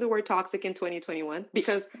just remove the word toxic in 2021?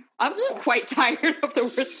 Because I'm quite tired of the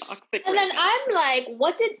word toxic. And then I'm like,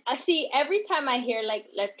 every time I hear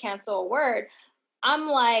let's cancel a word, I'm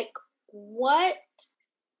like, what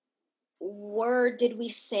word did we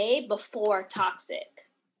say before toxic?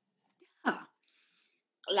 Yeah.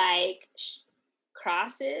 Like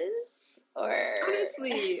crosses, or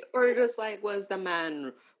honestly, or just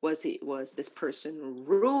was this person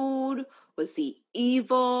rude? Was he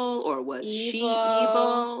evil, or was she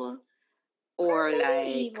evil? Or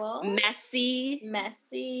evil. Messy.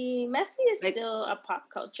 Messy is still a pop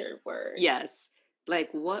culture word. Yes.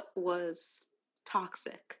 What was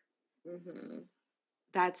toxic? Mm-hmm.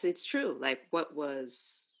 It's true. What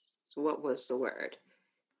was the word?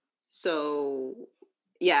 So,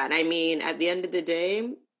 yeah. And I mean, at the end of the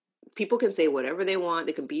day, people can say whatever they want.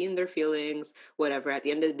 They can be in their feelings, whatever. At the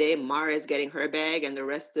end of the day, Mara is getting her bag, and the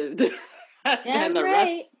rest of the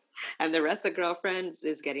rest of Girlfriends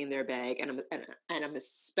is getting their bag. And I'm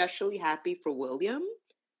especially happy for William.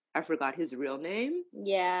 I forgot his real name.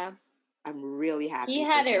 Yeah. I'm really happy. He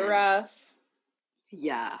had it rough.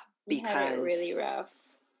 Yeah, because he had it really rough.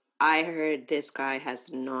 I heard this guy has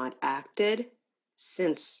not acted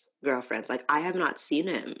since Girlfriends. I have not seen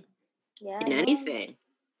him in anything.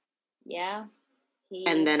 Yeah.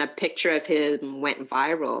 And then a picture of him went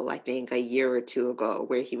viral, I think, a year or two ago,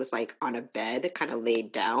 where he was on a bed, kind of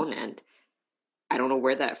laid down, and I don't know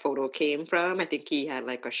where that photo came from. I think he had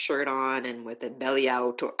a shirt on and with a belly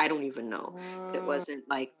out, or I don't even know. But it wasn't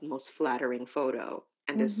the most flattering photo.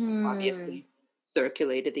 And this obviously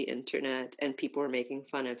circulated the internet, and people were making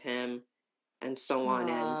fun of him and so on.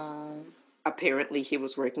 And apparently he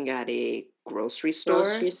was working at a grocery store.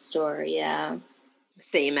 Grocery store, yeah.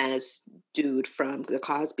 Same as dude from The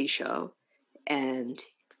Cosby Show. And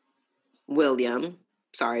William,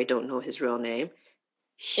 sorry, I don't know his real name.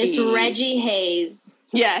 It's Reggie Hayes.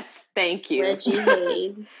 Yes, thank you. Reggie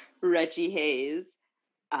Hayes. Reggie Hayes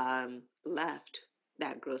left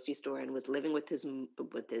that grocery store and was living with his,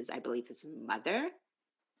 I believe, his mother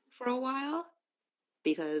for a while,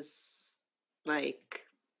 because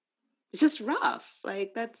it's just rough.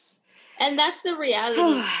 And that's the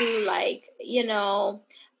reality too.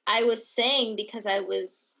 I was saying, because I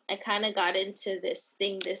kind of got into this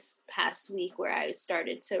thing this past week where I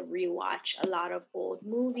started to rewatch a lot of old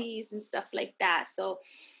movies and stuff like that. So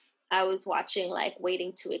I was watching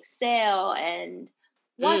Waiting to Exhale and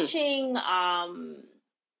watching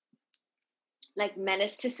like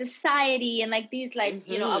Menace to Society and like these like,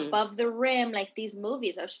 you know, Above the Rim, like these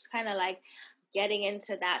movies. I was just kind of like getting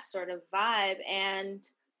into that sort of vibe. And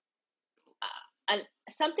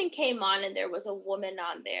something came on and there was a woman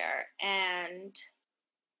on there, and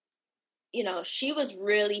you know, she was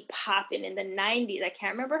really popping in the 90s. I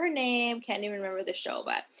can't remember her name, can't even remember the show,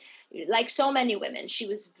 but like so many women, she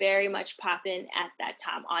was very much popping at that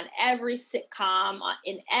time on every sitcom,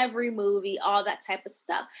 in every movie, all that type of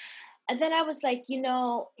stuff. And then I was like, you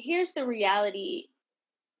know, here's the reality.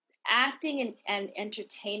 Acting and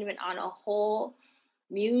entertainment on a whole,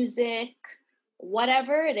 music,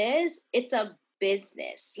 whatever it is, it's a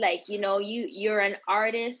business. Like, you know, you're an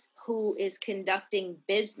artist who is conducting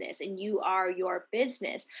business, and you are your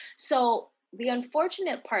business. So the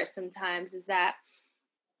unfortunate part sometimes is that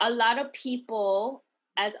a lot of people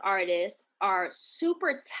as artists are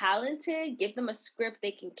super talented. Give them a script,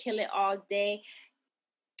 they can kill it all day.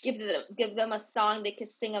 Give them a song, they can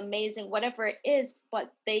sing amazing, whatever it is,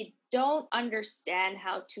 but they don't understand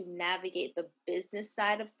how to navigate the business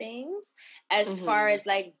side of things, as far as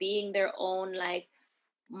like being their own like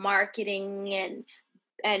marketing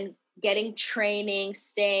and getting training,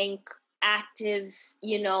 staying active,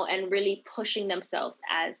 you know, and really pushing themselves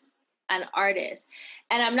as an artist.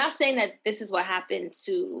 And I'm not saying that this is what happened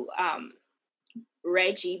to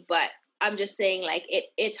Reggie, but I'm just saying, like,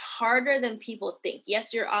 it's harder than people think.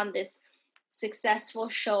 Yes, you're on this successful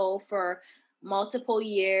show for multiple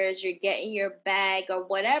years, you're getting your bag or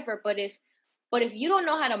whatever, but if you don't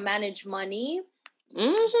know how to manage money,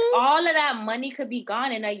 all of that money could be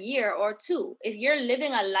gone in a year or two. If you're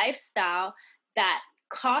living a lifestyle that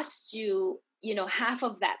costs you, you know, half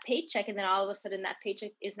of that paycheck, and then all of a sudden that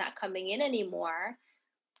paycheck is not coming in anymore,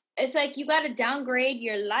 it's like you got to downgrade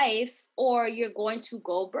your life or you're going to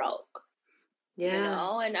go broke. Yeah. You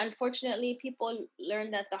know, and unfortunately people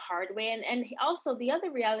learn that the hard way. And also the other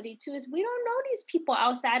reality too is we don't know these people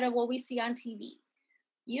outside of what we see on TV.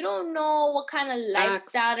 You don't know what kind of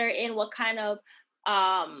lifestyle they're in, what kind of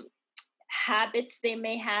habits they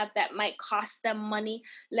may have that might cost them money,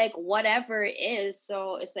 like whatever it is.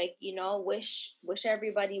 So it's like, you know, wish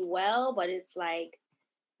everybody well, but it's like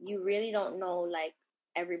you really don't know like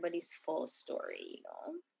everybody's full story, you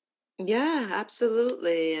know? Yeah,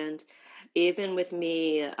 absolutely. And even with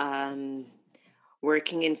me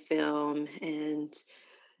working in film and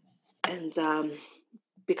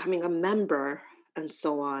becoming a member and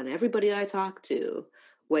so on, everybody I talk to,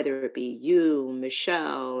 whether it be you,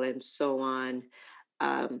 Michelle, and so on,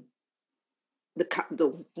 the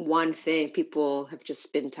one thing people have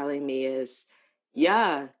just been telling me is,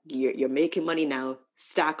 yeah, you're making money now.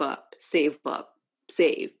 Stack up, save up,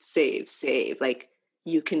 save. Like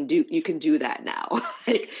you can do that now.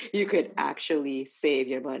 Like you could actually save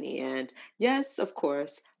your money. And yes, of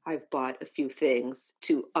course, I've bought a few things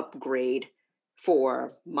to upgrade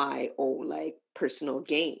for my own like personal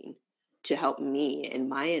gain to help me in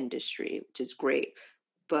my industry, which is great.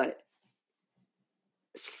 But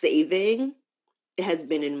saving has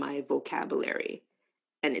been in my vocabulary,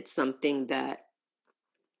 and it's something that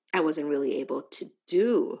I wasn't really able to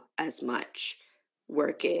do as much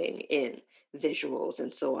working in visuals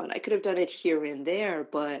and so on. I could have done it here and there,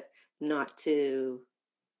 but not to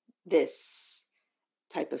this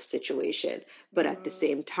type of situation. But at the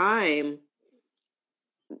same time,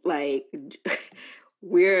 like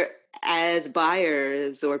we're, as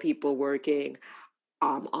buyers or people working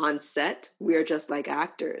on set, we're just like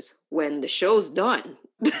actors. When the show's done,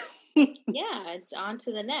 yeah, it's on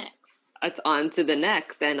to the next. It's on to the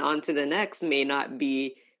next, and on to the next may not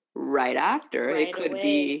be right after. Right it could away.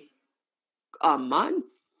 Be a month.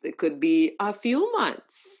 It could be a few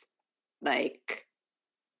months. Like,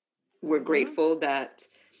 we're grateful that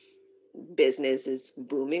business is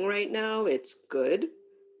booming right now. It's good,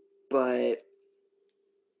 but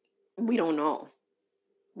we don't know.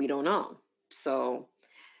 So,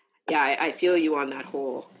 yeah, I feel you on that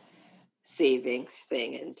whole saving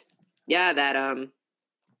thing. And yeah,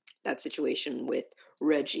 that situation with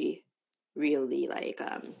Reggie really like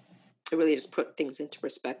it really just put things into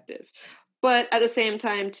perspective. But at the same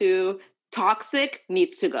time too, toxic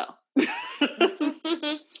needs to go.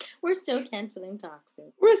 We're still canceling toxic.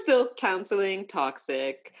 We're still canceling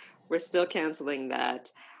toxic. We're still canceling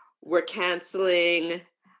that. We're canceling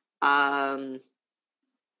I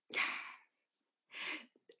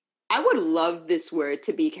would love this word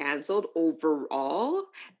to be canceled overall,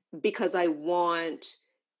 because I want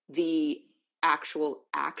the actual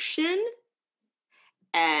action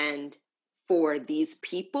and for these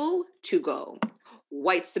people to go.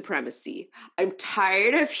 White supremacy. I'm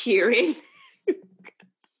tired of hearing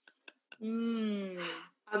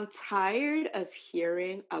I'm tired of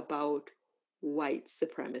hearing about white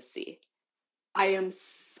supremacy. I am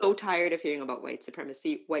so tired of hearing about white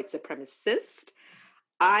supremacy, white supremacist.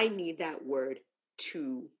 I need that word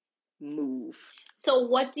to move. So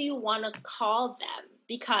what do you want to call them?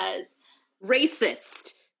 Because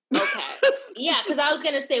racist. Okay. Yeah, because I was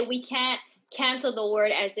going to say we can't cancel the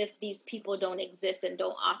word as if these people don't exist and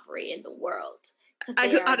don't operate in the world. Because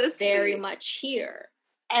they are honestly, very much here.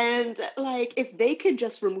 And like, if they could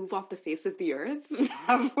just remove off the face of the earth,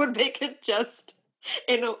 that would make it just,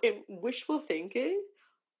 in wishful thinking,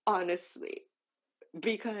 honestly.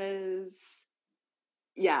 Because,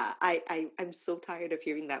 yeah, I'm so tired of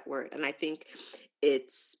hearing that word. And I think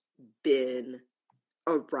it's been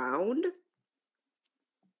around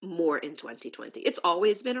more in 2020. It's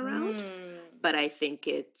always been around, but I think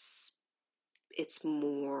it's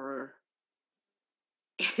more,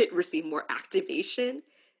 it received more activation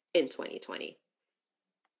in 2020.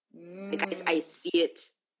 Like I see it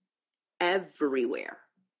everywhere.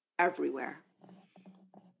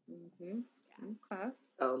 Mm-hmm. Okay.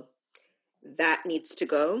 So that needs to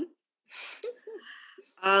go.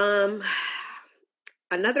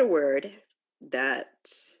 Another word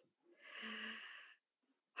that,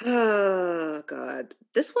 oh God,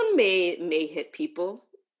 this one may hit people,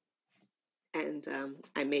 and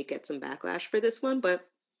I may get some backlash for this one,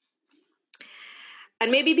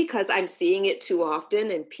 and maybe because I'm seeing it too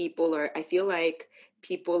often, and I feel like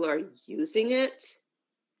people are using it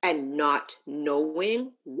and not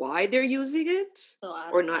knowing why they're using it,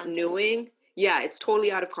 or not knowing. Yeah, it's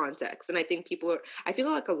totally out of context. And I think I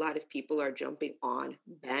feel like a lot of people are jumping on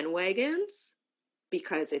bandwagons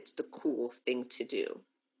because it's the cool thing to do,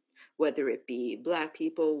 whether it be Black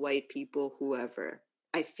people, white people, whoever.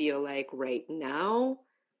 I feel like right now,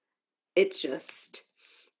 it's just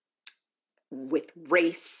with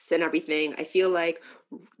race and everything, I feel like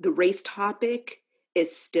the race topic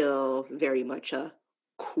is still very much a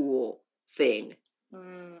cool thing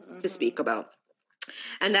to speak about.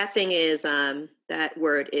 And that thing is, that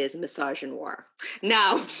word is misogynoir.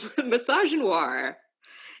 Now, misogynoir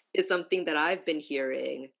is something that I've been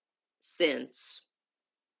hearing since,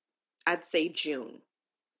 I'd say, June.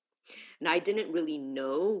 And I didn't really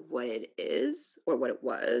know what it is or what it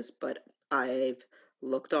was, but I've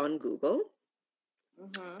looked on Google.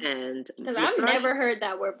 And because I've never heard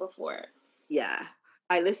that word before. Yeah.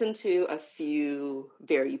 I listened to a few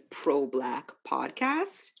very pro-Black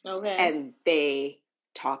podcasts. Okay. And they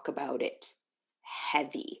talk about it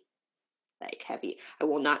heavy. Like heavy. I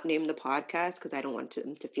will not name the podcast because I don't want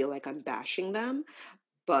them to feel like I'm bashing them.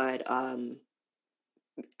 But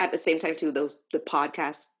at the same time, too, the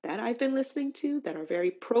podcasts that I've been listening to that are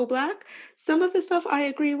very pro-Black, some of the stuff I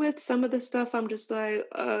agree with. Some of the stuff I'm just like,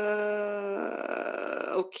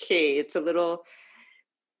 okay, it's a little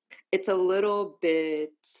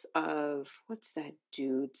bit of, what's that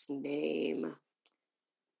dude's name?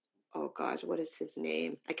 Oh gosh, what is his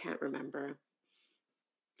name? I can't remember.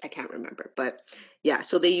 But yeah,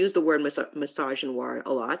 so they use the word misogynoir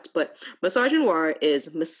a lot, but misogynoir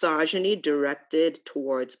is misogyny directed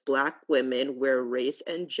towards Black women where race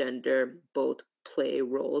and gender both play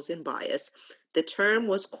roles in bias. The term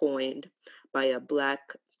was coined by a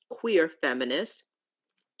Black queer feminist,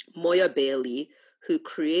 Moya Bailey, who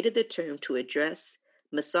created the term to address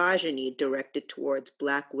misogyny directed towards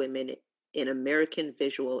Black women in American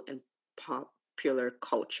visual and popular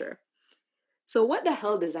culture. So what the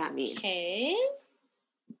hell does that mean? Okay.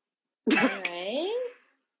 All right.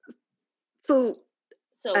 So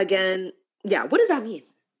again, yeah, what does that mean?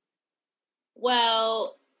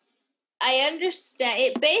 Well, I understand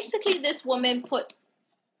it. Basically, this woman put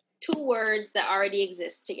two words that already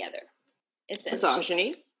exist together.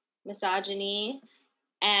 Essentially. Misogyny,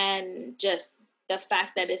 and just the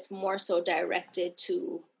fact that it's more so directed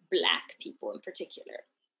to Black people in particular.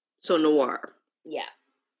 So noir. Yeah.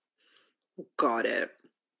 Got it.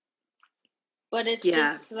 But it's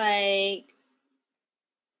just like,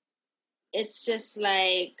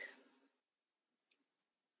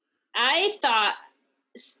 I thought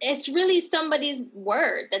it's really somebody's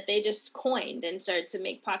word that they just coined and started to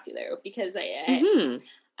make popular, because I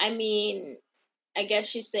mean, I guess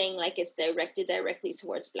she's saying like it's directed directly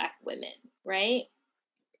towards Black women, right?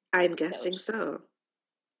 I'm guessing so.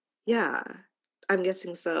 Yeah, I'm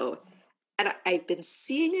guessing so. And I've been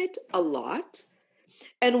seeing it a lot.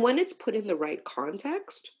 And when it's put in the right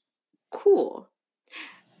context, cool.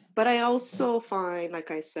 But I also find,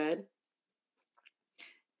 like I said,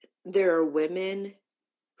 there are women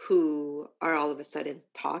who are all of a sudden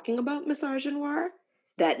talking about misogynoir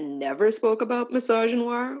that never spoke about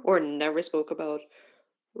misogynoir or never spoke about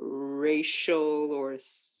racial or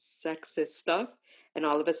sexist stuff, and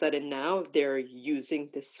all of a sudden now they're using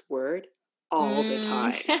this word all the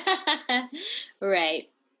time. Right.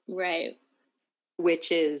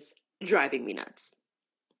 Which is driving me nuts.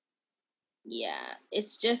 Yeah,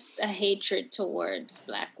 it's just a hatred towards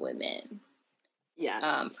Black women.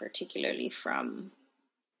 Yes. Particularly from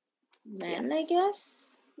men, I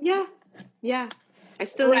guess. Yeah. I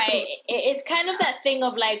still right. It's kind of that thing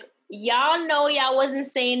of like, y'all know y'all wasn't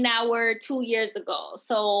saying that word 2 years ago.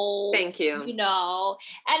 So thank you. You know,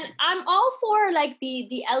 and I'm all for like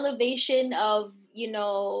the elevation of,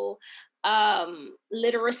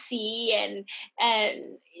 literacy and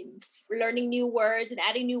learning new words and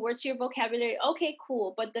adding new words to your vocabulary. Okay,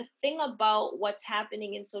 cool. But the thing about what's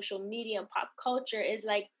happening in social media and pop culture is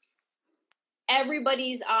like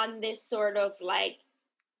everybody's on this sort of like,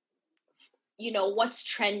 what's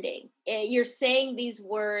trending. You're saying these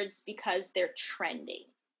words because they're trending.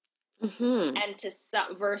 Mm-hmm. And to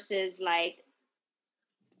some versus like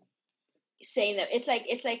saying that it's like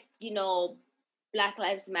Black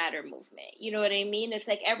Lives Matter movement. You know what I mean? It's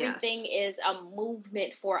like everything is a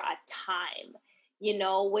movement for a time.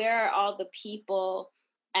 Where are all the people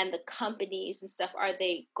and the companies and stuff? Are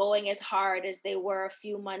they going as hard as they were a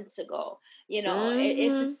few months ago?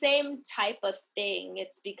 It's the same type of thing.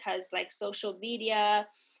 It's because like social media,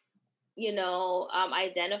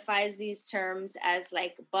 identifies these terms as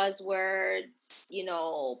like buzzwords,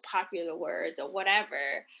 popular words or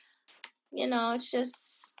whatever. It's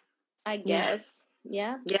just, I guess.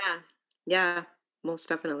 Yeah. Most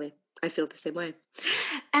definitely. I feel the same way.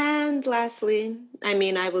 And lastly, I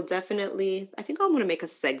think I'm going to make a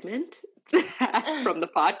segment from the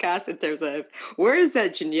podcast in terms of words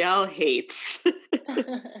that Janelle hates.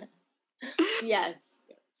 Yes.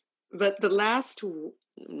 But the last,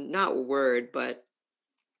 not word, but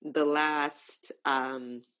the last, how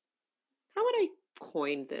would I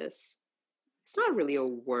coin this? It's not really a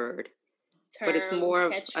word, but it's more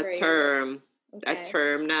of a term. Okay. A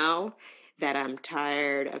term now that I'm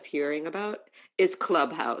tired of hearing about is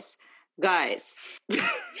Clubhouse. Guys.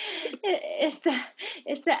 It's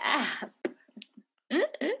an app.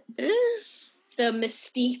 The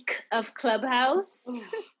mystique of Clubhouse. Oh,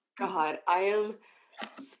 God, I am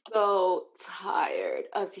so tired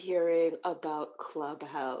of hearing about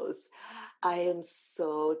Clubhouse. I am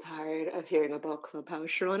so tired of hearing about Clubhouse,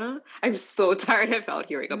 Shona. I'm so tired of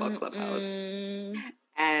hearing about Clubhouse.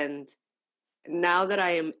 And now that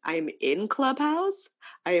I'm in Clubhouse,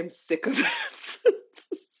 I am sick of it.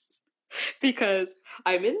 Because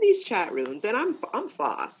I'm in these chat rooms and I'm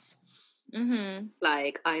FOSS. Mm-hmm.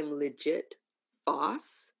 Like I'm legit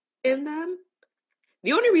FOSS in them.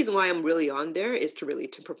 The only reason why I'm really on there is to really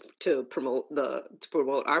to promote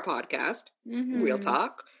our podcast, Real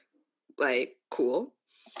Talk. Like cool.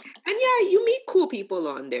 And yeah, you meet cool people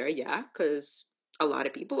on there, yeah, because a lot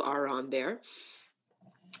of people are on there.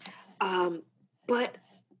 But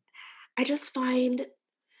I just find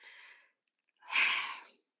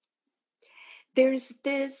there is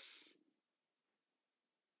this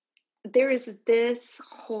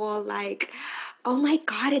whole like, oh my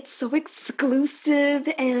God, it's so exclusive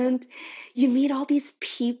and you meet all these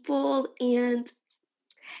people and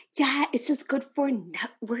yeah, it's just good for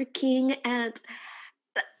networking and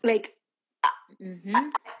like,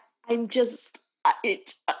 I'm just, I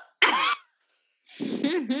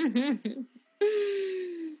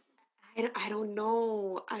don't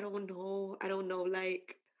know.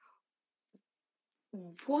 Like,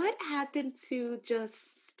 what happened to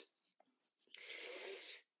just,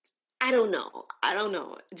 I don't know.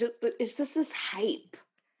 It's just this hype.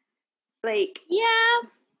 Like, yeah,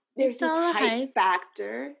 there's this hype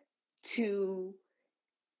factor to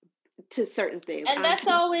certain things. And that's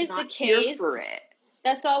always the case. For it.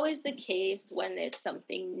 That's always the case when it's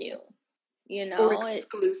something new. Or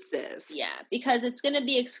exclusive. Because it's going to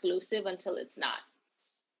be exclusive until it's not.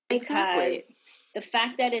 Exactly. The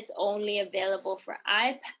fact that it's only available for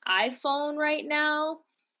iPhone right now,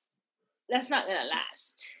 that's not going to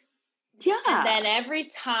last. Yeah. And then every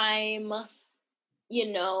time,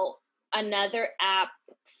 another app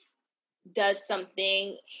does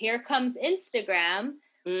something, here comes Instagram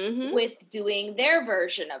with doing their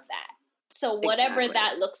version of that. So whatever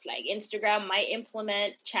that looks like, Instagram might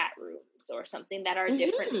implement chat rooms or something that are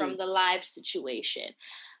different from the live situation.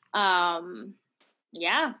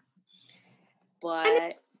 Yeah.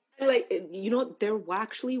 But like, there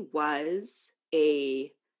actually was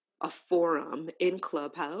a forum in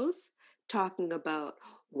Clubhouse talking about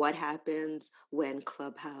what happens when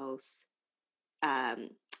Clubhouse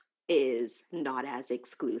is not as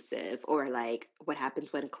exclusive, or like what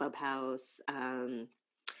happens when Clubhouse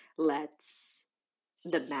lets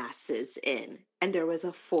the masses in. And there was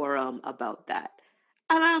a forum about that.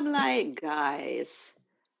 And I'm like, guys.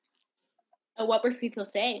 What were people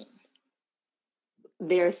saying?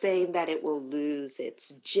 They're saying that it will lose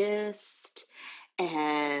its gist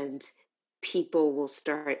and people will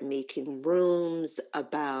start making rooms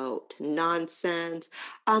about nonsense.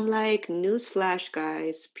 I'm like, newsflash,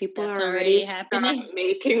 guys. People are already happening.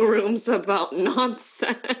 Making rooms about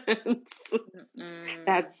nonsense.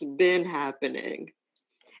 That's been happening.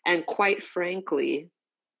 And quite frankly,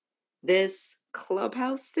 this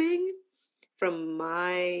Clubhouse thing, from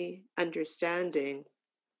my understanding,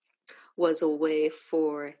 was a way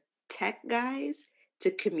for tech guys to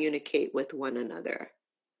communicate with one another.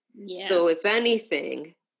 Yeah. So if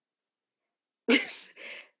anything,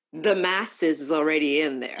 the masses is already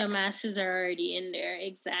in there. The masses are already in there,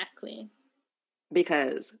 exactly.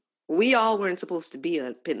 Because we all weren't supposed to be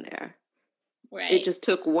up in there. Right. It just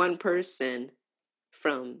took one person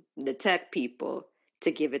from the tech people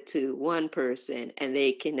to give it to one person, and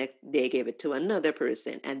they gave it to another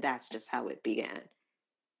person, and that's just how it began.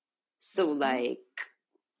 So like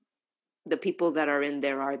the people that are in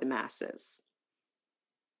there are the masses.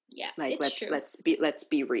 Yeah, like let's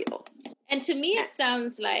be real. And to me, it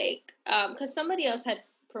sounds like because somebody else had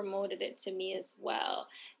promoted it to me as well,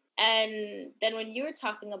 and then when you were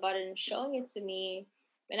talking about it and showing it to me,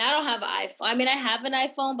 and I don't have an iPhone. I mean, I have an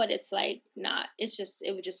iPhone, but it's like not. It's just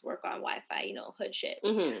it would just work on Wi-Fi, you know, hood shit.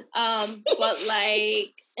 Mm-hmm. But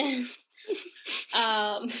like,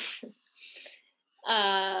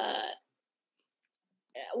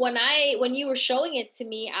 when you were showing it to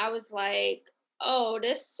me, I was like, oh,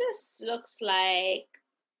 this just looks like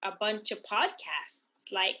a bunch of podcasts,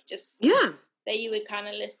 like just that you would kind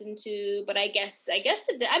of listen to. But I guess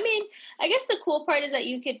the cool part is that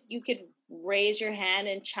you could raise your hand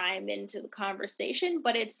and chime into the conversation.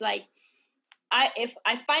 But it's like, I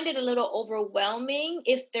find it a little overwhelming.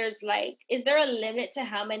 If there's like, is there a limit to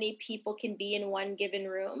how many people can be in one given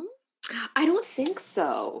room? I don't think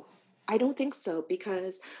so.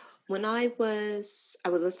 Because when I was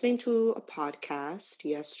listening to a podcast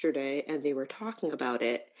yesterday and they were talking about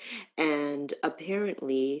it, and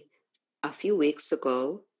apparently a few weeks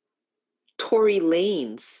ago, Tory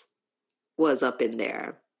Lanez was up in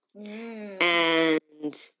there. And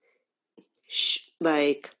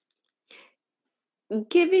like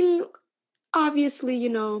giving obviously, you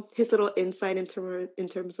know, his little insight in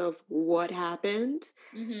terms of what happened.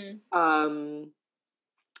 Mm-hmm.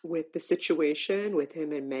 With the situation with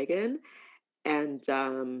him and Meghan, and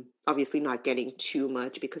obviously not getting too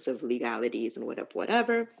much because of legalities and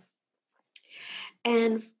whatever.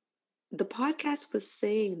 And the podcast was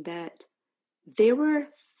saying that there were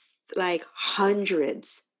like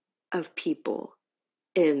hundreds of people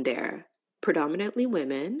in there, predominantly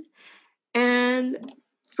women. And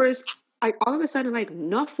first, like all of a sudden, like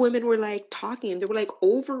enough women were like talking, and they were like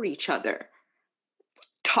over each other,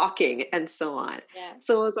 talking and so on. Yeah.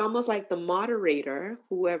 So it was almost like the moderator,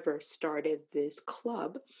 whoever started this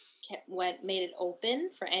club, made it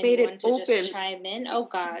open for anyone to just chime in. Oh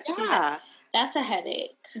gosh, yeah, that's a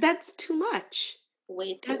headache. That's too much.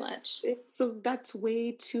 Way too much. So that's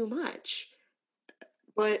way too much.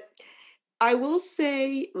 But I will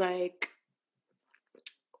say, like,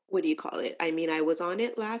 what do you call it? I mean, I was on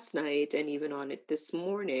it last night and even on it this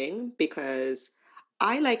morning because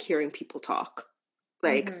I like hearing people talk.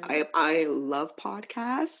 Like, I love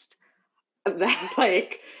podcasts. That,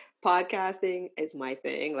 like, podcasting is my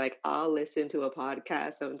thing. Like, I'll listen to a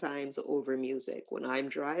podcast sometimes over music. When I'm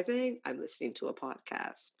driving, I'm listening to a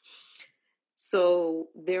podcast. So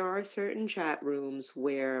there are certain chat rooms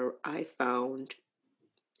where I found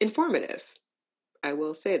informative. I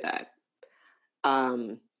will say that.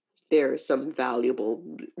 There are some valuable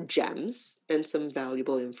gems and some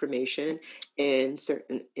valuable information in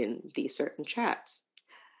these certain chats.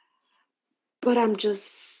 But I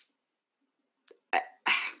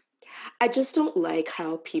just don't like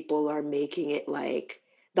how people are making it like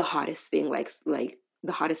the hottest thing, like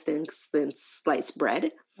the hottest thing since sliced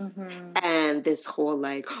bread. Mm-hmm. And this whole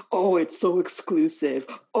like, oh, it's so exclusive.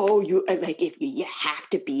 Oh, you like if you have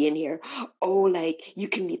to be in here. Oh, like you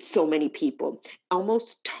can meet so many people.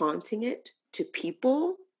 Almost taunting it to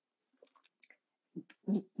people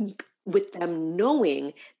with them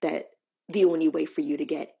knowing that the only way for you to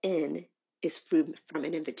get in is from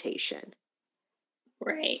an invitation.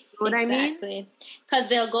 Right. You know what exactly. I mean? Because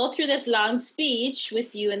they'll go through this long speech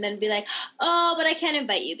with you and then be like, oh, but I can't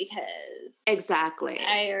invite you because exactly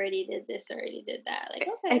I already did this, already did that. Like,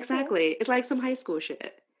 okay. Exactly. Cool. It's like some high school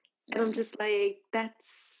shit. And I'm just like,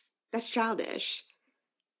 that's childish.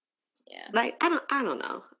 Yeah. Like, I don't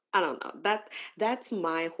know. I don't know. That's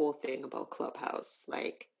my whole thing about Clubhouse.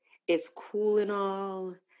 Like, it's cool and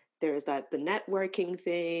all. There's the networking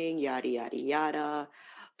thing, yada yada yada.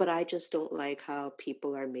 But I just don't like how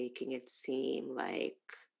people are making it seem like,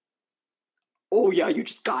 oh yeah, you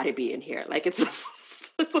just gotta be in here. Like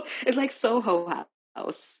it's like Soho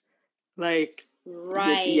House. Like you hear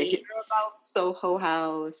Right. about Soho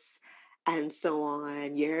House and so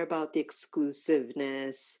on. You hear about the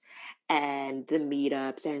exclusiveness and the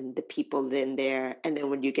meetups and the people in there. And then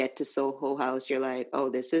when you get to Soho House, you're like, oh,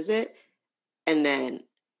 this is it. And then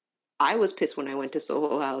I was pissed when I went to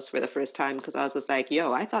Soho House for the first time because I was just like,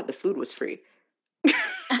 yo, I thought the food was free.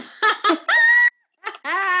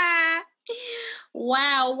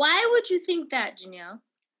 Wow. Why would you think that, Janelle?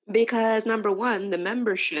 Because number one, the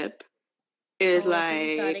membership is Oh, so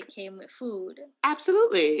you thought like, it came with food?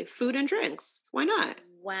 absolutely, food and drinks. Why not?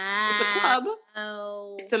 Wow. It's a club.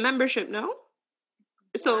 It's a membership, no?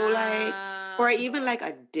 So like, or even like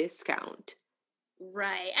a discount.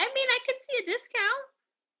 Right. I mean, I could see a discount.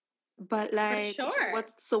 But like, for sure.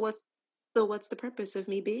 So what's the purpose of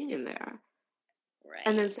me being in there? Right.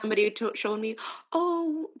 And then somebody showed me,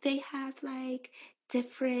 oh, they have like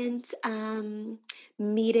different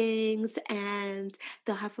meetings, and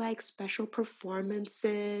they'll have like special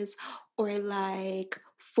performances or like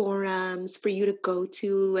forums for you to go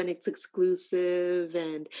to, and it's exclusive,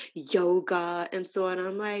 and yoga and so on.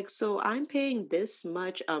 I'm like, so I'm paying this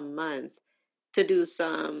much a month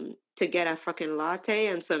to get a fucking latte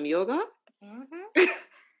and some yoga? Mm-hmm.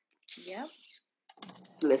 Yep.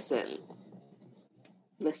 Listen.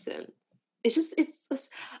 It's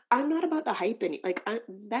just, I'm not about the hype like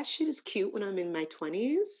that shit is cute when I'm in my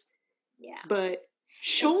 20s. Yeah. But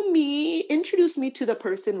introduce me to the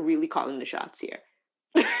person really calling the shots here.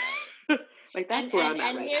 Like that's where I'm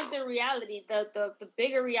at right here's now. the reality. The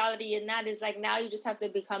bigger reality in that is like now you just have to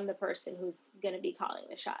become the person who's going to be calling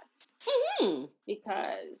the shots. Mm-hmm.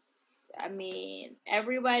 Because I mean,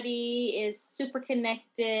 everybody is super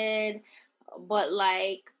connected, but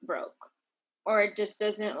like broke, or it just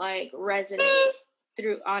doesn't like resonate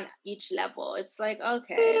through on each level. It's like,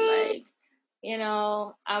 okay, like, you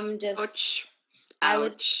know, I'm just Ouch. I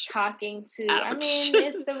was talking to Ouch. I mean,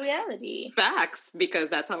 it's the reality. Facts, because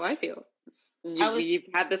that's how I feel. We've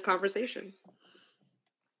had this conversation.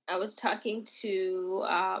 I was talking to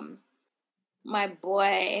my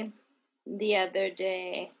boy the other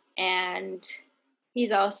day, and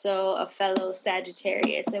he's also a fellow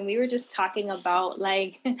Sagittarius, and we were just talking about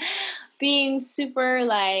like being super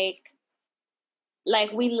like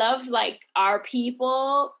we love like our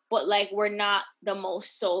people, but like we're not the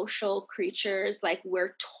most social creatures. Like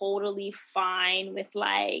we're totally fine with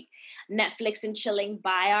like Netflix and chilling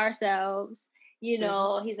by ourselves. You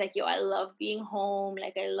know, he's like, yo, I love being home.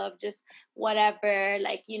 Like I love just whatever,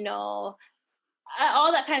 like, you know,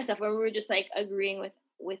 all that kind of stuff, where we were just like agreeing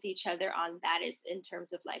with each other on that, is in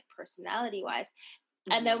terms of like personality wise.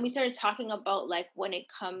 And then we started talking about like when it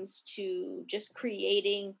comes to just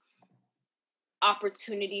creating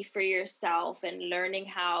opportunity for yourself and learning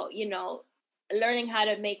how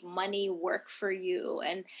to make money work for you,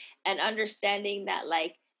 and understanding that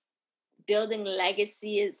like building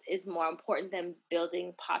legacy is more important than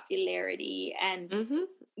building popularity, and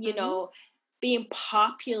you know, being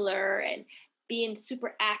popular and being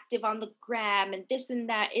super active on the gram and this and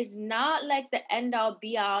that is not like the end all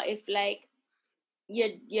be all if like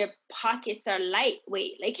your pockets are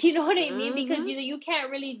lightweight, like, you know what I mean? Because you can't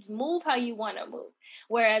really move how you want to move.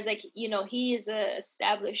 Whereas like, you know, he is a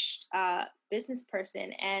established business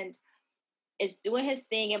person and is doing his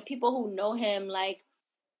thing, and people who know him like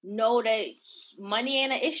know that money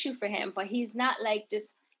ain't an issue for him, but he's not like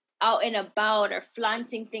just out and about or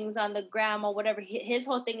flaunting things on the gram or whatever. His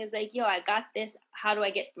whole thing is like, yo, I got this, how do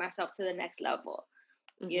I get myself to the next level?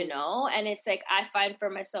 You know? And it's like, I find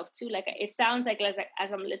for myself too, like it sounds like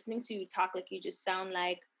as I'm listening to you talk, like you just sound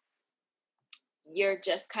like you're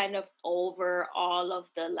just kind of over all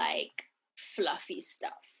of the like fluffy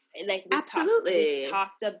stuff. Like we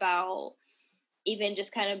talked about even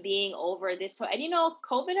just kind of being over this. So, and you know,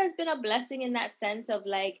 COVID has been a blessing in that sense of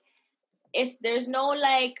like, there's no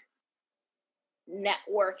like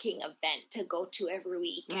networking event to go to every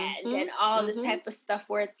weekend and all this type of stuff,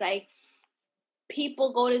 where it's like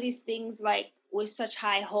people go to these things like with such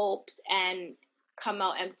high hopes and come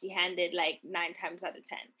out empty-handed like 9 times out of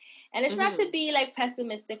 10. And it's not to be like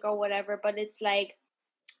pessimistic or whatever, but it's like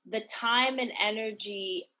the time and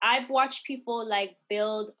energy. I've watched people like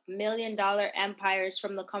build $1 million empires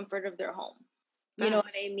from the comfort of their home. You know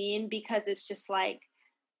what I mean? Because it's just like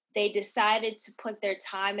they decided to put their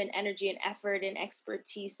time and energy and effort and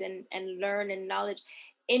expertise and learn and knowledge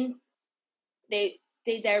they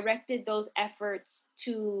directed those efforts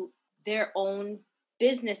to their own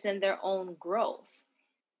business and their own growth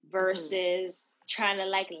versus trying to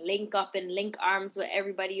like link up and link arms with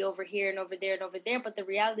everybody over here and over there and over there. But the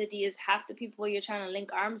reality is half the people you're trying to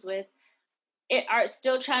link arms with are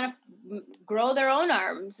still trying to grow their own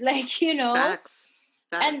arms, like, you know. Facts.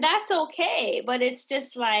 And that's okay, but it's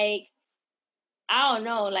just like, I don't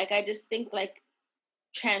know, like I just think like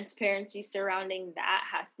transparency surrounding that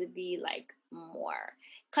has to be like more,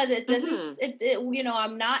 because it doesn't it you know,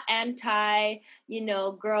 I'm not anti, you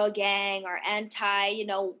know, girl gang or anti, you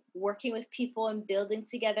know, working with people and building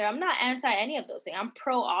together. I'm not anti any of those things. I'm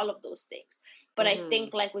pro all of those things, but I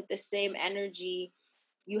think like with the same energy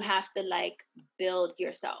you have to like build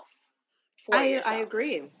yourself for yourself. I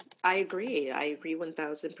agree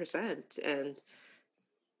 1000%. And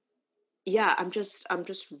yeah, I'm just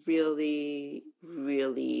really,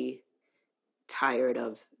 really tired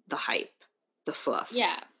of the hype, the fluff.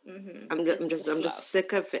 Yeah. I'm just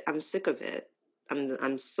sick of it. I'm sick of it.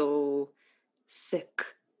 I'm so sick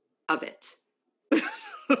of it.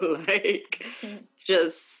 Like,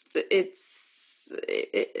 just, it's,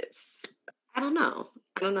 I don't know.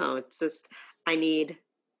 It's just, I need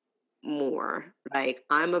more. Like,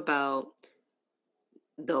 I'm about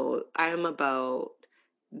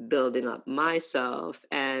building up myself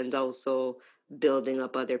and also building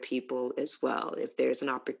up other people as well. If there's an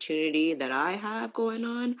opportunity that I have going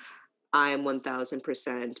on, I'm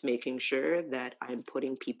 1000% making sure that I'm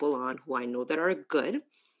putting people on who I know that are good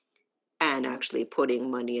and actually putting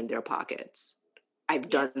money in their pockets. I've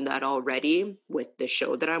done that already with the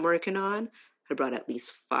show that I'm working on. I brought at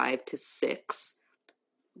least 5 to 6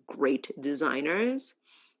 great designers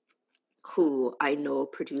who I know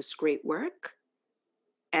produce great work,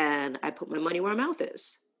 and I put my money where my mouth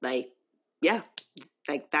is. Like, yeah,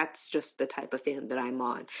 like that's just the type of thing that I'm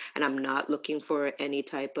on. And I'm not looking for any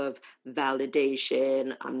type of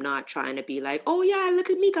validation. I'm not trying to be like, oh yeah, look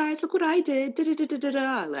at me guys, look what I did.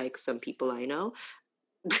 Da-da-da-da-da-da. Like some people I know,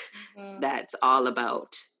 that's all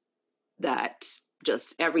about that.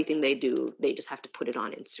 Just everything they do, they just have to put it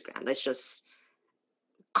on Instagram. That's just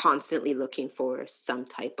constantly looking for some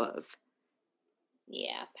type of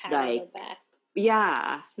like back.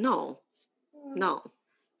 Yeah, no.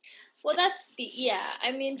 Well,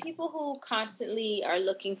 I mean, people who constantly are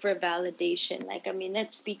looking for validation, like, I mean,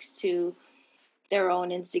 that speaks to their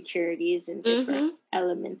own insecurities and different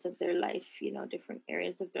elements of their life, you know, different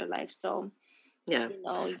areas of their life. So, you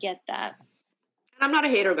know, you get that. And I'm not a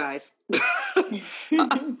hater, guys.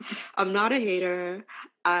 I'm not a hater.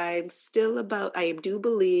 I do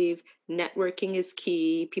believe networking is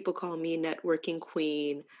key. People call me networking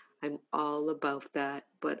queen. I'm all about that.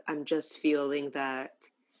 But I'm just feeling that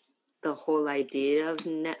the whole idea of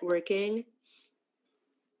networking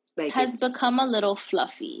has become a little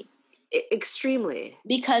fluffy. Extremely.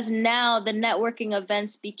 Because now the networking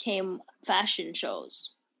events became fashion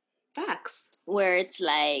shows. Facts. Where it's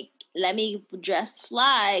like, let me dress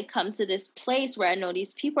fly, come to this place where I know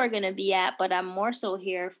these people are going to be at, but I'm more so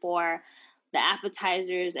here for the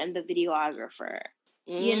appetizers and the videographer,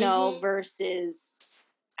 you know, versus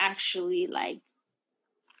actually like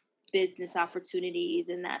business opportunities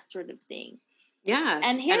and that sort of thing. Yeah.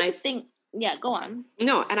 And here's the thing. Yeah, go on.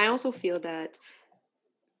 No, and I also feel that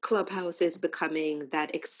Clubhouse is becoming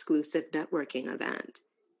that exclusive networking event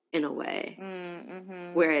in a way,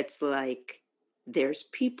 where it's like there's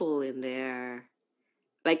people in there.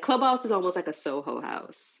 Like Clubhouse is almost like a Soho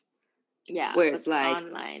house. Yeah. Where it's like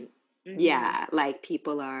online. Yeah, like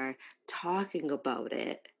people are talking about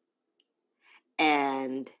it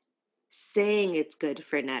and saying it's good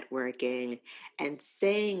for networking and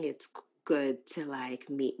saying it's good to like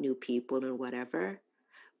meet new people and whatever,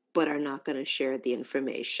 but are not going to share the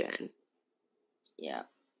information. Yeah.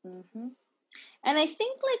 And I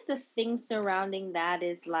think like the thing surrounding that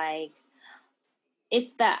is like,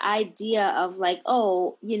 it's the idea of like,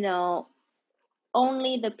 oh, you know,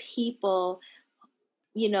 only the people,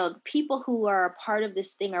 you know, the people who are a part of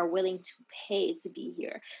this thing are willing to pay to be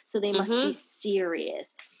here. So they must be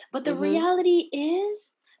serious. But the reality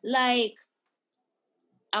is, like,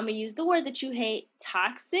 I'm going to use the word that you hate,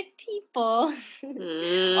 toxic people.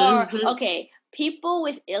 Or, okay, people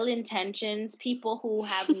with ill intentions, people who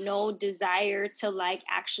have no desire to, like,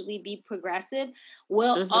 actually be progressive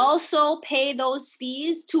will also pay those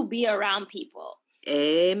fees to be around people.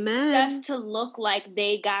 Amen. Just to look like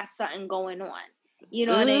they got something going on. You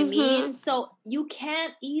know what I mean? So you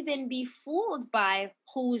can't even be fooled by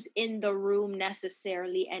who's in the room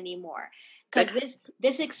necessarily anymore. Because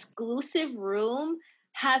this exclusive room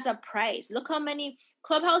has a price. Look how many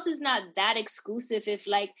Clubhouse is not that exclusive. If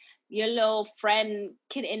like your little friend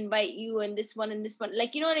can invite you and this one,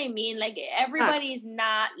 like, you know what I mean? Like everybody's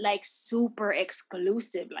not like super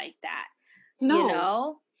exclusive like that. No. You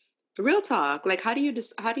know? Real talk. Like how do you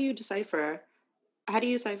decipher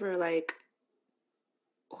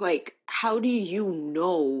like how do you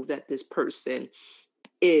know that this person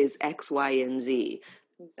is X, Y, and Z?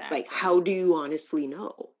 Exactly. Like how do you honestly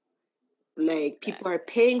know? Like people are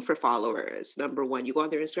paying for followers. Number one, you go on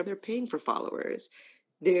their Instagram, they're paying for followers.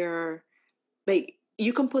 They're like,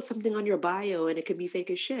 you can put something on your bio and it can be fake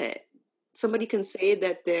as shit. Somebody can say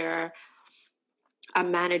that they're a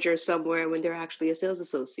manager somewhere when they're actually a sales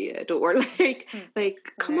associate, or like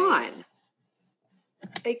come on.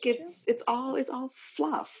 Like it's all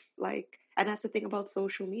fluff. Like, and that's the thing about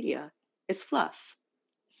social media. It's fluff.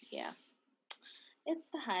 Yeah. It's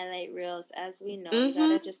the highlight reels, as we know. You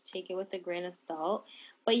gotta just take it with a grain of salt.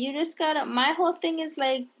 But you just gotta, my whole thing is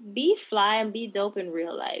like, be fly and be dope in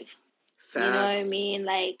real life. Facts. You know what I mean?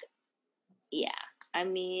 Like, yeah. I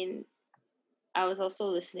mean, I was also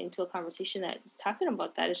listening to a conversation that was talking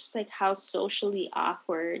about that. It's just like how socially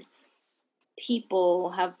awkward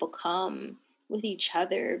people have become with each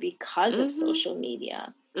other because of social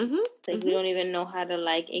media. It's like we don't even know how to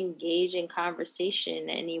like engage in conversation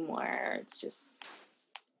anymore. It's just,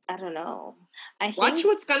 I don't know. Watch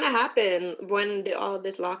what's gonna happen when all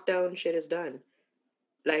this lockdown shit is done.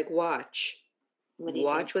 Like, watch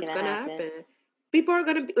what's gonna happen. People are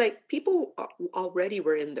gonna be like, people already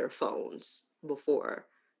were in their phones before.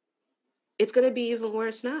 It's gonna be even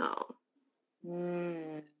worse now.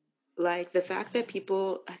 Like the fact that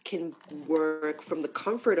people can work from the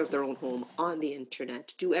comfort of their own home on the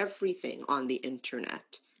internet, do everything on the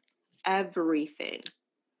internet, everything.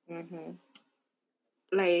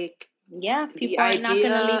 Like, yeah, people are not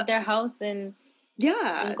gonna leave their house and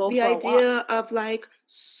go the idea of like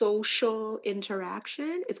social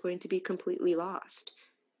interaction is going to be completely lost.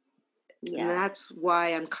 Yeah, and that's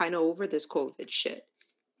why I'm kind of over this COVID shit,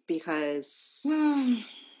 because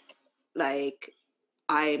like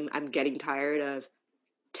I'm getting tired of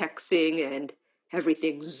texting and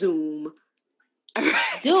everything Zoom.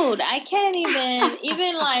 Dude, I can't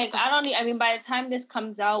even like, I mean, by the time this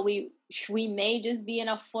comes out, we may just be in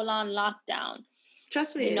a full-on lockdown.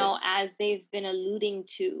 Trust me. You know, as they've been alluding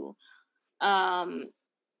to.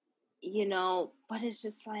 You know, but it's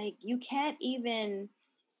just like, you can't even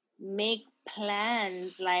make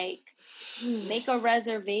plans, like make a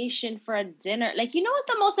reservation for a dinner. Like, you know what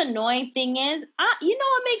the most annoying thing is? You know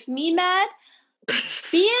what makes me mad?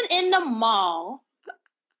 Being in the mall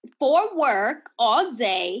for work all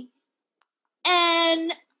day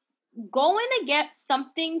and going to get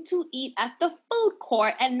something to eat at the food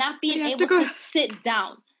court and not being able to sit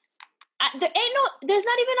down. There's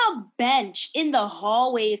not even a bench in the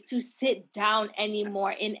hallways to sit down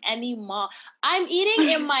anymore in any mall. I'm eating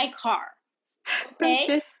in my car.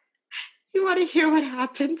 Okay? You want to hear what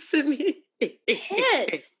happened to me?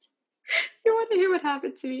 Pissed. You want to hear what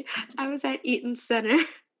happened to me? I was at Eaton Center.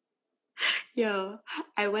 Yo,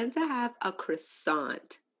 I went to have a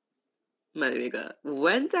croissant. My nigga,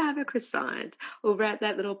 went to have a croissant over at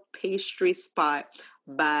that little pastry spot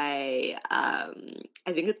by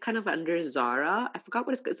I think it's kind of under Zara. I forgot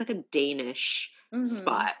what it's like, a Danish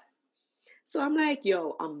spot. So I'm like,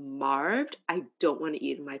 yo, I'm marved. I don't want to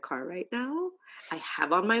eat in my car right now. I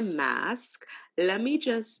have on my mask. Let me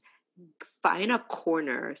just find a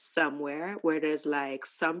corner somewhere where there's like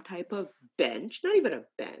some type of bench, not even a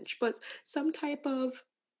bench, but some type of,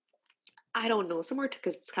 I don't know, somewhere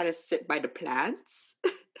to kind of sit by the plants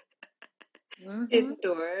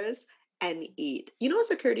indoors and eat. You know, a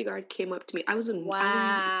security guard came up to me. I was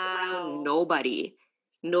around nobody.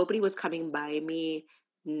 Nobody was coming by me.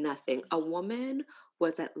 Nothing. A woman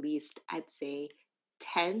was at least, I'd say,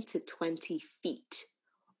 10 to 20 feet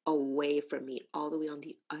away from me, all the way on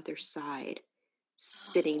the other side,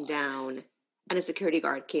 sitting down. And a security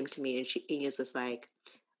guard came to me and he was just like,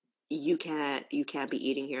 you can't be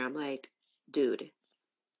eating here. I'm like, dude,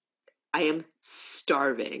 I am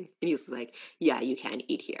starving. And he was like, yeah, you can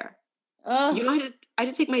eat here. You know, I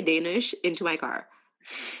had to take my Danish into my car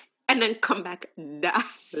and then come back,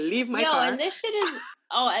 leave my car. And this shit is,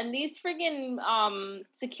 and these friggin'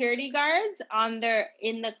 security guards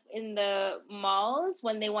in the malls,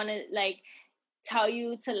 when they want to like tell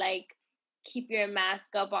you to like keep your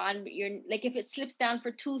mask up on, but you're like, if it slips down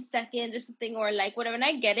for 2 seconds or something, or like whatever, and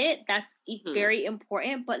I get it, that's very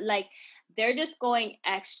important, but like they're just going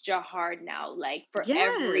extra hard now, like for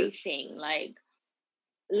everything, like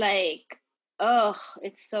ugh,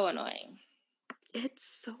 it's so annoying. It's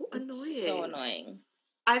so annoying.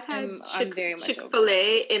 I've had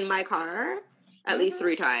Chick-fil-A in my car at least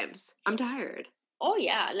 3 times. I'm tired. Oh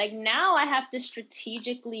yeah, like now I have to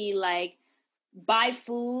strategically like buy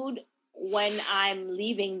food when I'm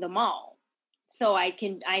leaving the mall, so I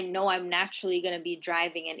know I'm naturally gonna be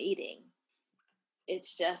driving and eating.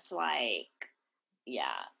 It's just like,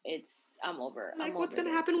 yeah, I'm over. Like, what's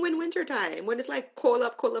gonna happen when wintertime? When it's like cold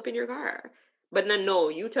up in your car? But then no,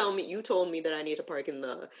 you told me that I need to park in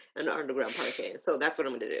the underground parking. So that's what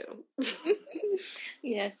I'm gonna do.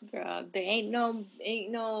 Yes, girl. There ain't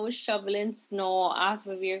no shoveling snow off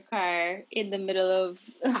of your car in the middle of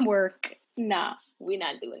work. Nah, we're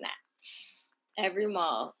not doing that. Every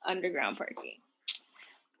mall, underground parking.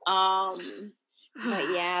 But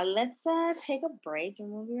yeah, let's take a break and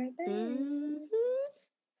we'll be right back. Mm-hmm.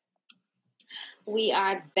 We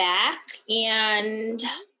are back, and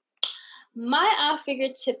my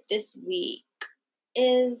off-figure tip this week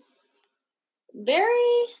is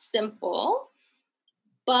very simple,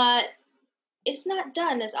 but it's not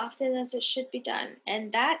done as often as it should be done.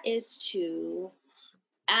 And that is to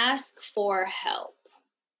ask for help.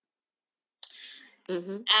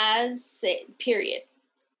 Period.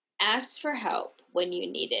 Ask for help when you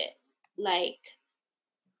need it. Like,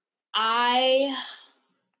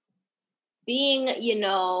 being,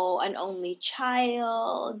 an only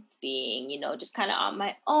child, being, just kind of on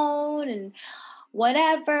my own and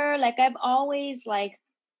whatever, like I've always like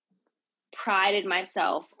prided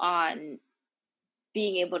myself on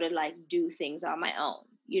being able to like do things on my own.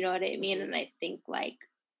 You know what I mean? And I think like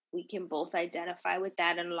we can both identify with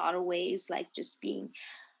that in a lot of ways, like just being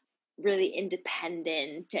really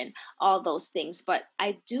independent and all those things. But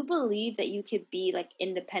I do believe that you could be like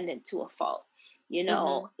independent to a fault,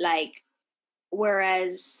 like,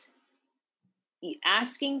 whereas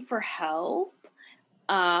asking for help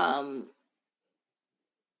to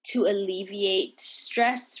alleviate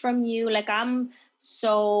stress from you, like I'm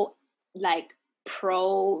so like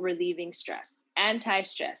pro relieving stress,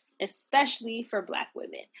 anti-stress, especially for Black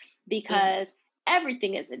women, because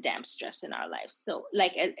everything is a damn stress in our life. So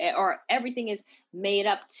like, or everything is made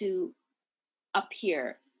up to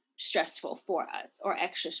appear stressful for us or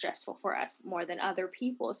extra stressful for us more than other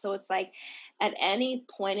people. So it's like at any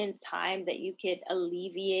point in time that you could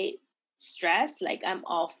alleviate stress, like I'm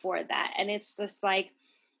all for that. And it's just like,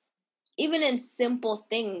 even in simple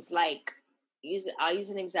things, like I'll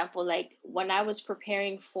use an example, like when I was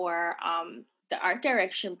preparing for the art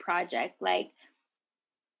direction project, like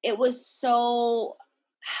it was so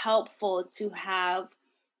helpful to have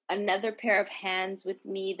another pair of hands with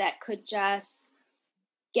me that could just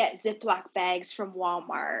get Ziploc bags from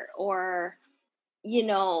Walmart, or,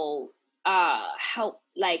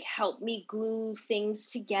 help me glue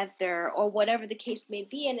things together, or whatever the case may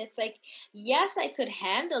be. And it's like, yes, I could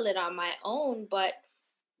handle it on my own, but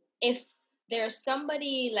if there's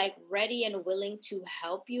somebody like ready and willing to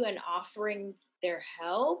help you and offering their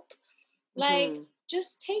help, like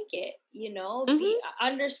just take it,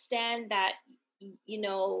 understand that,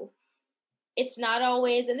 it's not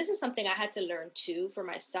always, and this is something I had to learn too for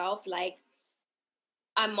myself, like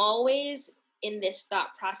I'm always in this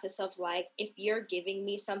thought process of like, if you're giving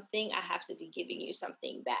me something, I have to be giving you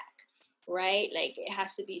something back, right? Like it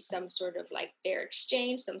has to be some sort of like fair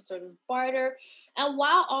exchange, some sort of barter. And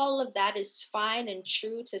while all of that is fine and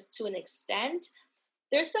true to an extent,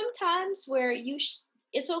 there's some times where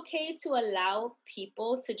it's okay to allow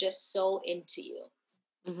people to just sow into you.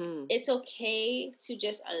 It's okay to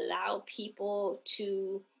just allow people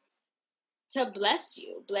to bless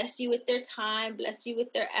you with their time, bless you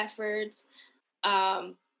with their efforts,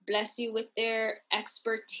 bless you with their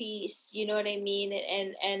expertise. You know what I mean?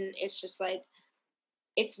 And it's just like,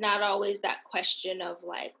 it's not always that question of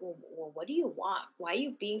like, well, what do you want? Why are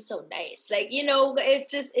you being so nice? Like,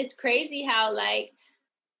 it's crazy how like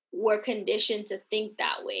we're conditioned to think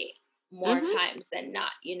that way more times than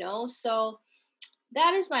not, So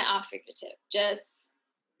that is my off-figure tip. Just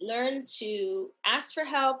learn to ask for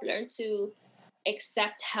help, learn to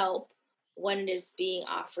accept help when it is being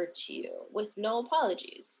offered to you with no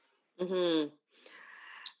apologies.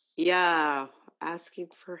 Yeah,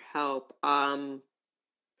 asking for help.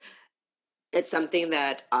 It's something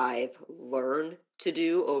that I've learned to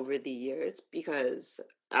do over the years because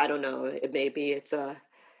I don't know, maybe it's a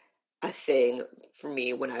thing for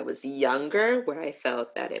me when I was younger where I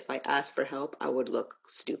felt that if I asked for help, I would look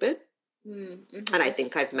stupid. And I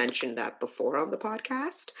think I've mentioned that before on the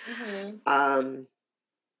podcast.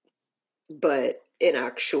 But in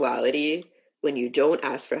actuality, when you don't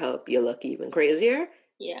ask for help, you look even crazier.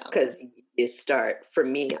 Yeah. Because you start, for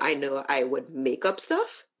me, I know I would make up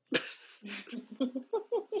stuff.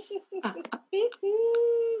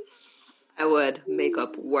 I would make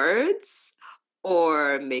up words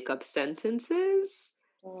or make up sentences,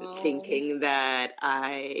 thinking that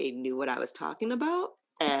I knew what I was talking about.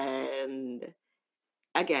 And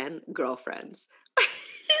again, girlfriends.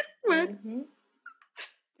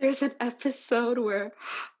 There's an episode where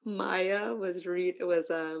Maya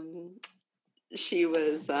she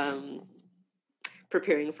was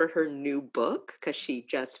preparing for her new book because she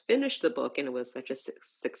just finished the book and it was such a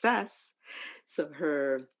success. So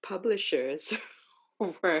her publishers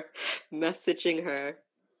were messaging her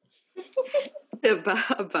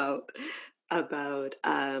about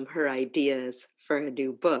her ideas for a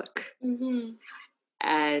new book.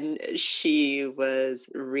 And she was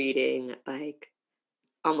reading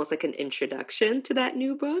almost like an introduction to that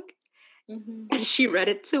new book. And she read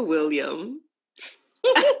it to William.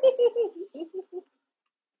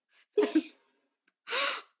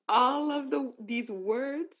 All of these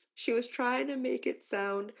words, she was trying to make it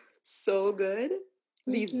sound so good.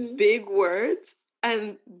 These big words,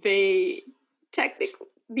 and these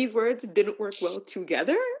words didn't work well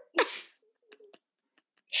together.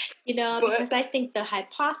 Because I think the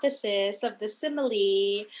hypothesis of the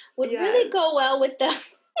simile would really go well with the...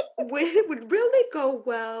 would really go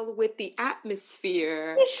well with the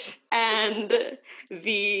atmosphere and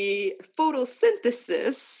the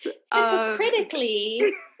photosynthesis. Hypocritically,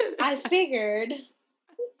 I figured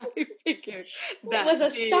that it was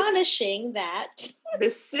astonishing that the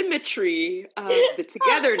symmetry of the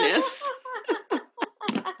togetherness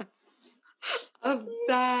of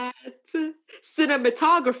that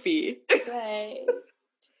cinematography. Right.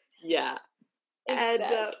 Yeah.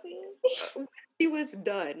 Exactly. And when she was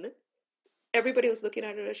done, everybody was looking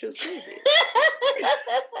at her as she was crazy.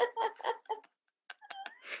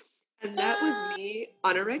 And that was me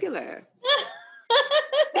on a regular.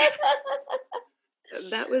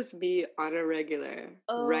 That was me on a regular.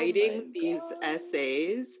 Writing these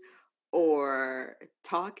essays or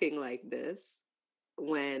talking like this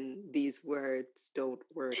when these words don't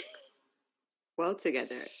work well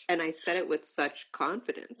together. And I said it with such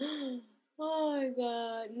confidence. Oh my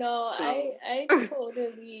God. No, so. I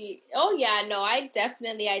totally, I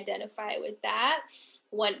definitely identify with that.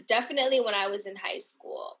 Definitely when I was in high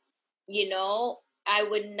school, I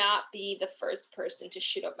would not be the first person to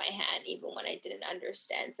shoot up my hand, even when I didn't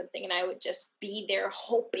understand something. And I would just be there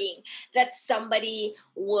hoping that somebody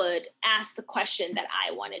would ask the question that I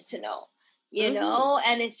wanted to know,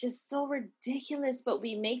 and it's just so ridiculous. But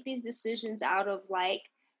we make these decisions out of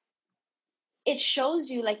it shows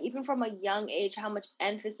you, even from a young age, how much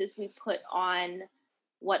emphasis we put on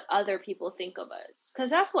what other people think of us.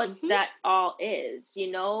 Because that's what that all is,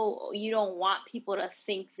 You don't want people to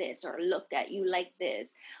think this or look at you like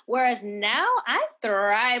this. Whereas now, I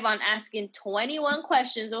thrive on asking 21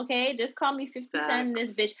 questions, okay? Just call me 50 Cent in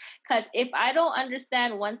this bitch. Because if I don't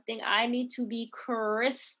understand one thing, I need to be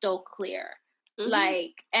crystal clear.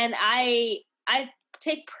 And I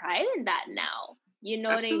take pride in that now. You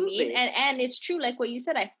know Absolutely. what I mean? And it's true, like what you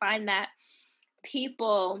said, I find that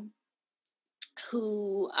people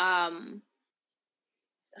who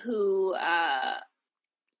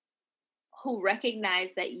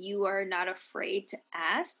recognize that you are not afraid to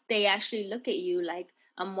ask, they actually look at you like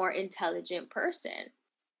a more intelligent person.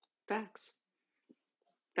 Facts.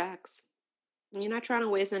 You're not trying to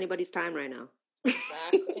waste anybody's time right now.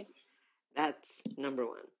 Exactly. That's number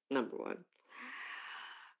one.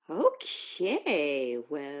 Okay,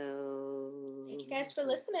 well... Thank you guys for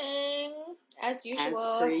listening. As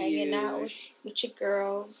usual, hanging out with your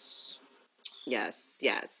girls. Yes.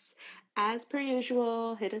 As per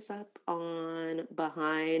usual, hit us up on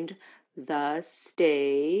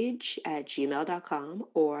behindthestage@gmail.com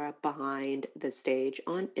or Behind the Stage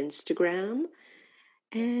on Instagram.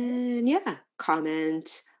 And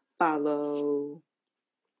comment, follow,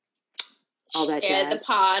 all that share jazz. The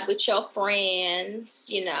pod with your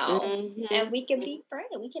friends, and we can be friends.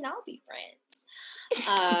 We can all be friends.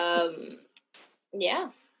 Yeah.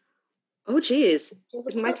 Oh, geez.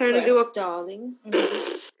 It's my turn to do a... darling.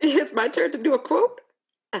 It's my turn to do a quote?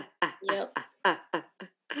 Yep.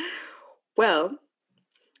 Well,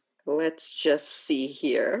 let's just see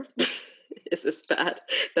here. Is this bad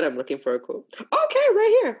that I'm looking for a quote? Okay,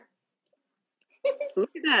 right here. Look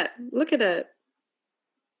at that.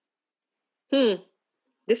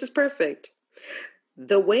 This is perfect.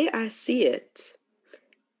 The way I see it,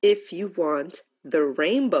 if you want the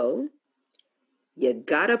rainbow, you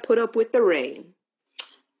gotta put up with the rain.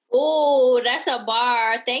 Oh, that's a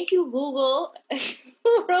bar. Thank you, Google.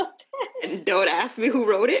 Who wrote that? And don't ask me who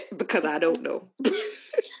wrote it, because I don't know. I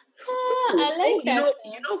like that.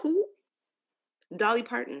 You know who? Dolly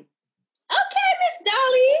Parton. Okay, Miss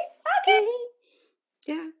Dolly. Okay.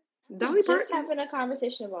 Yeah. Dolly was just having a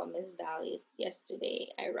conversation about Miss Dolly yesterday,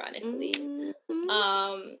 ironically.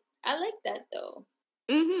 I like that though.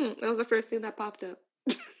 That was the first thing that popped up.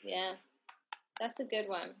 Yeah. That's a good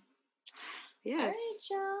one. Yes.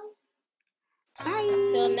 All right, y'all. Bye.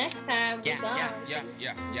 Until next time, we're gone. Yeah.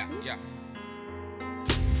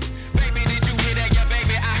 Baby, did you hear that? Yeah,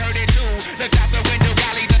 baby, I heard it too. Look out the window,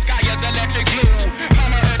 golly, the sky is electric.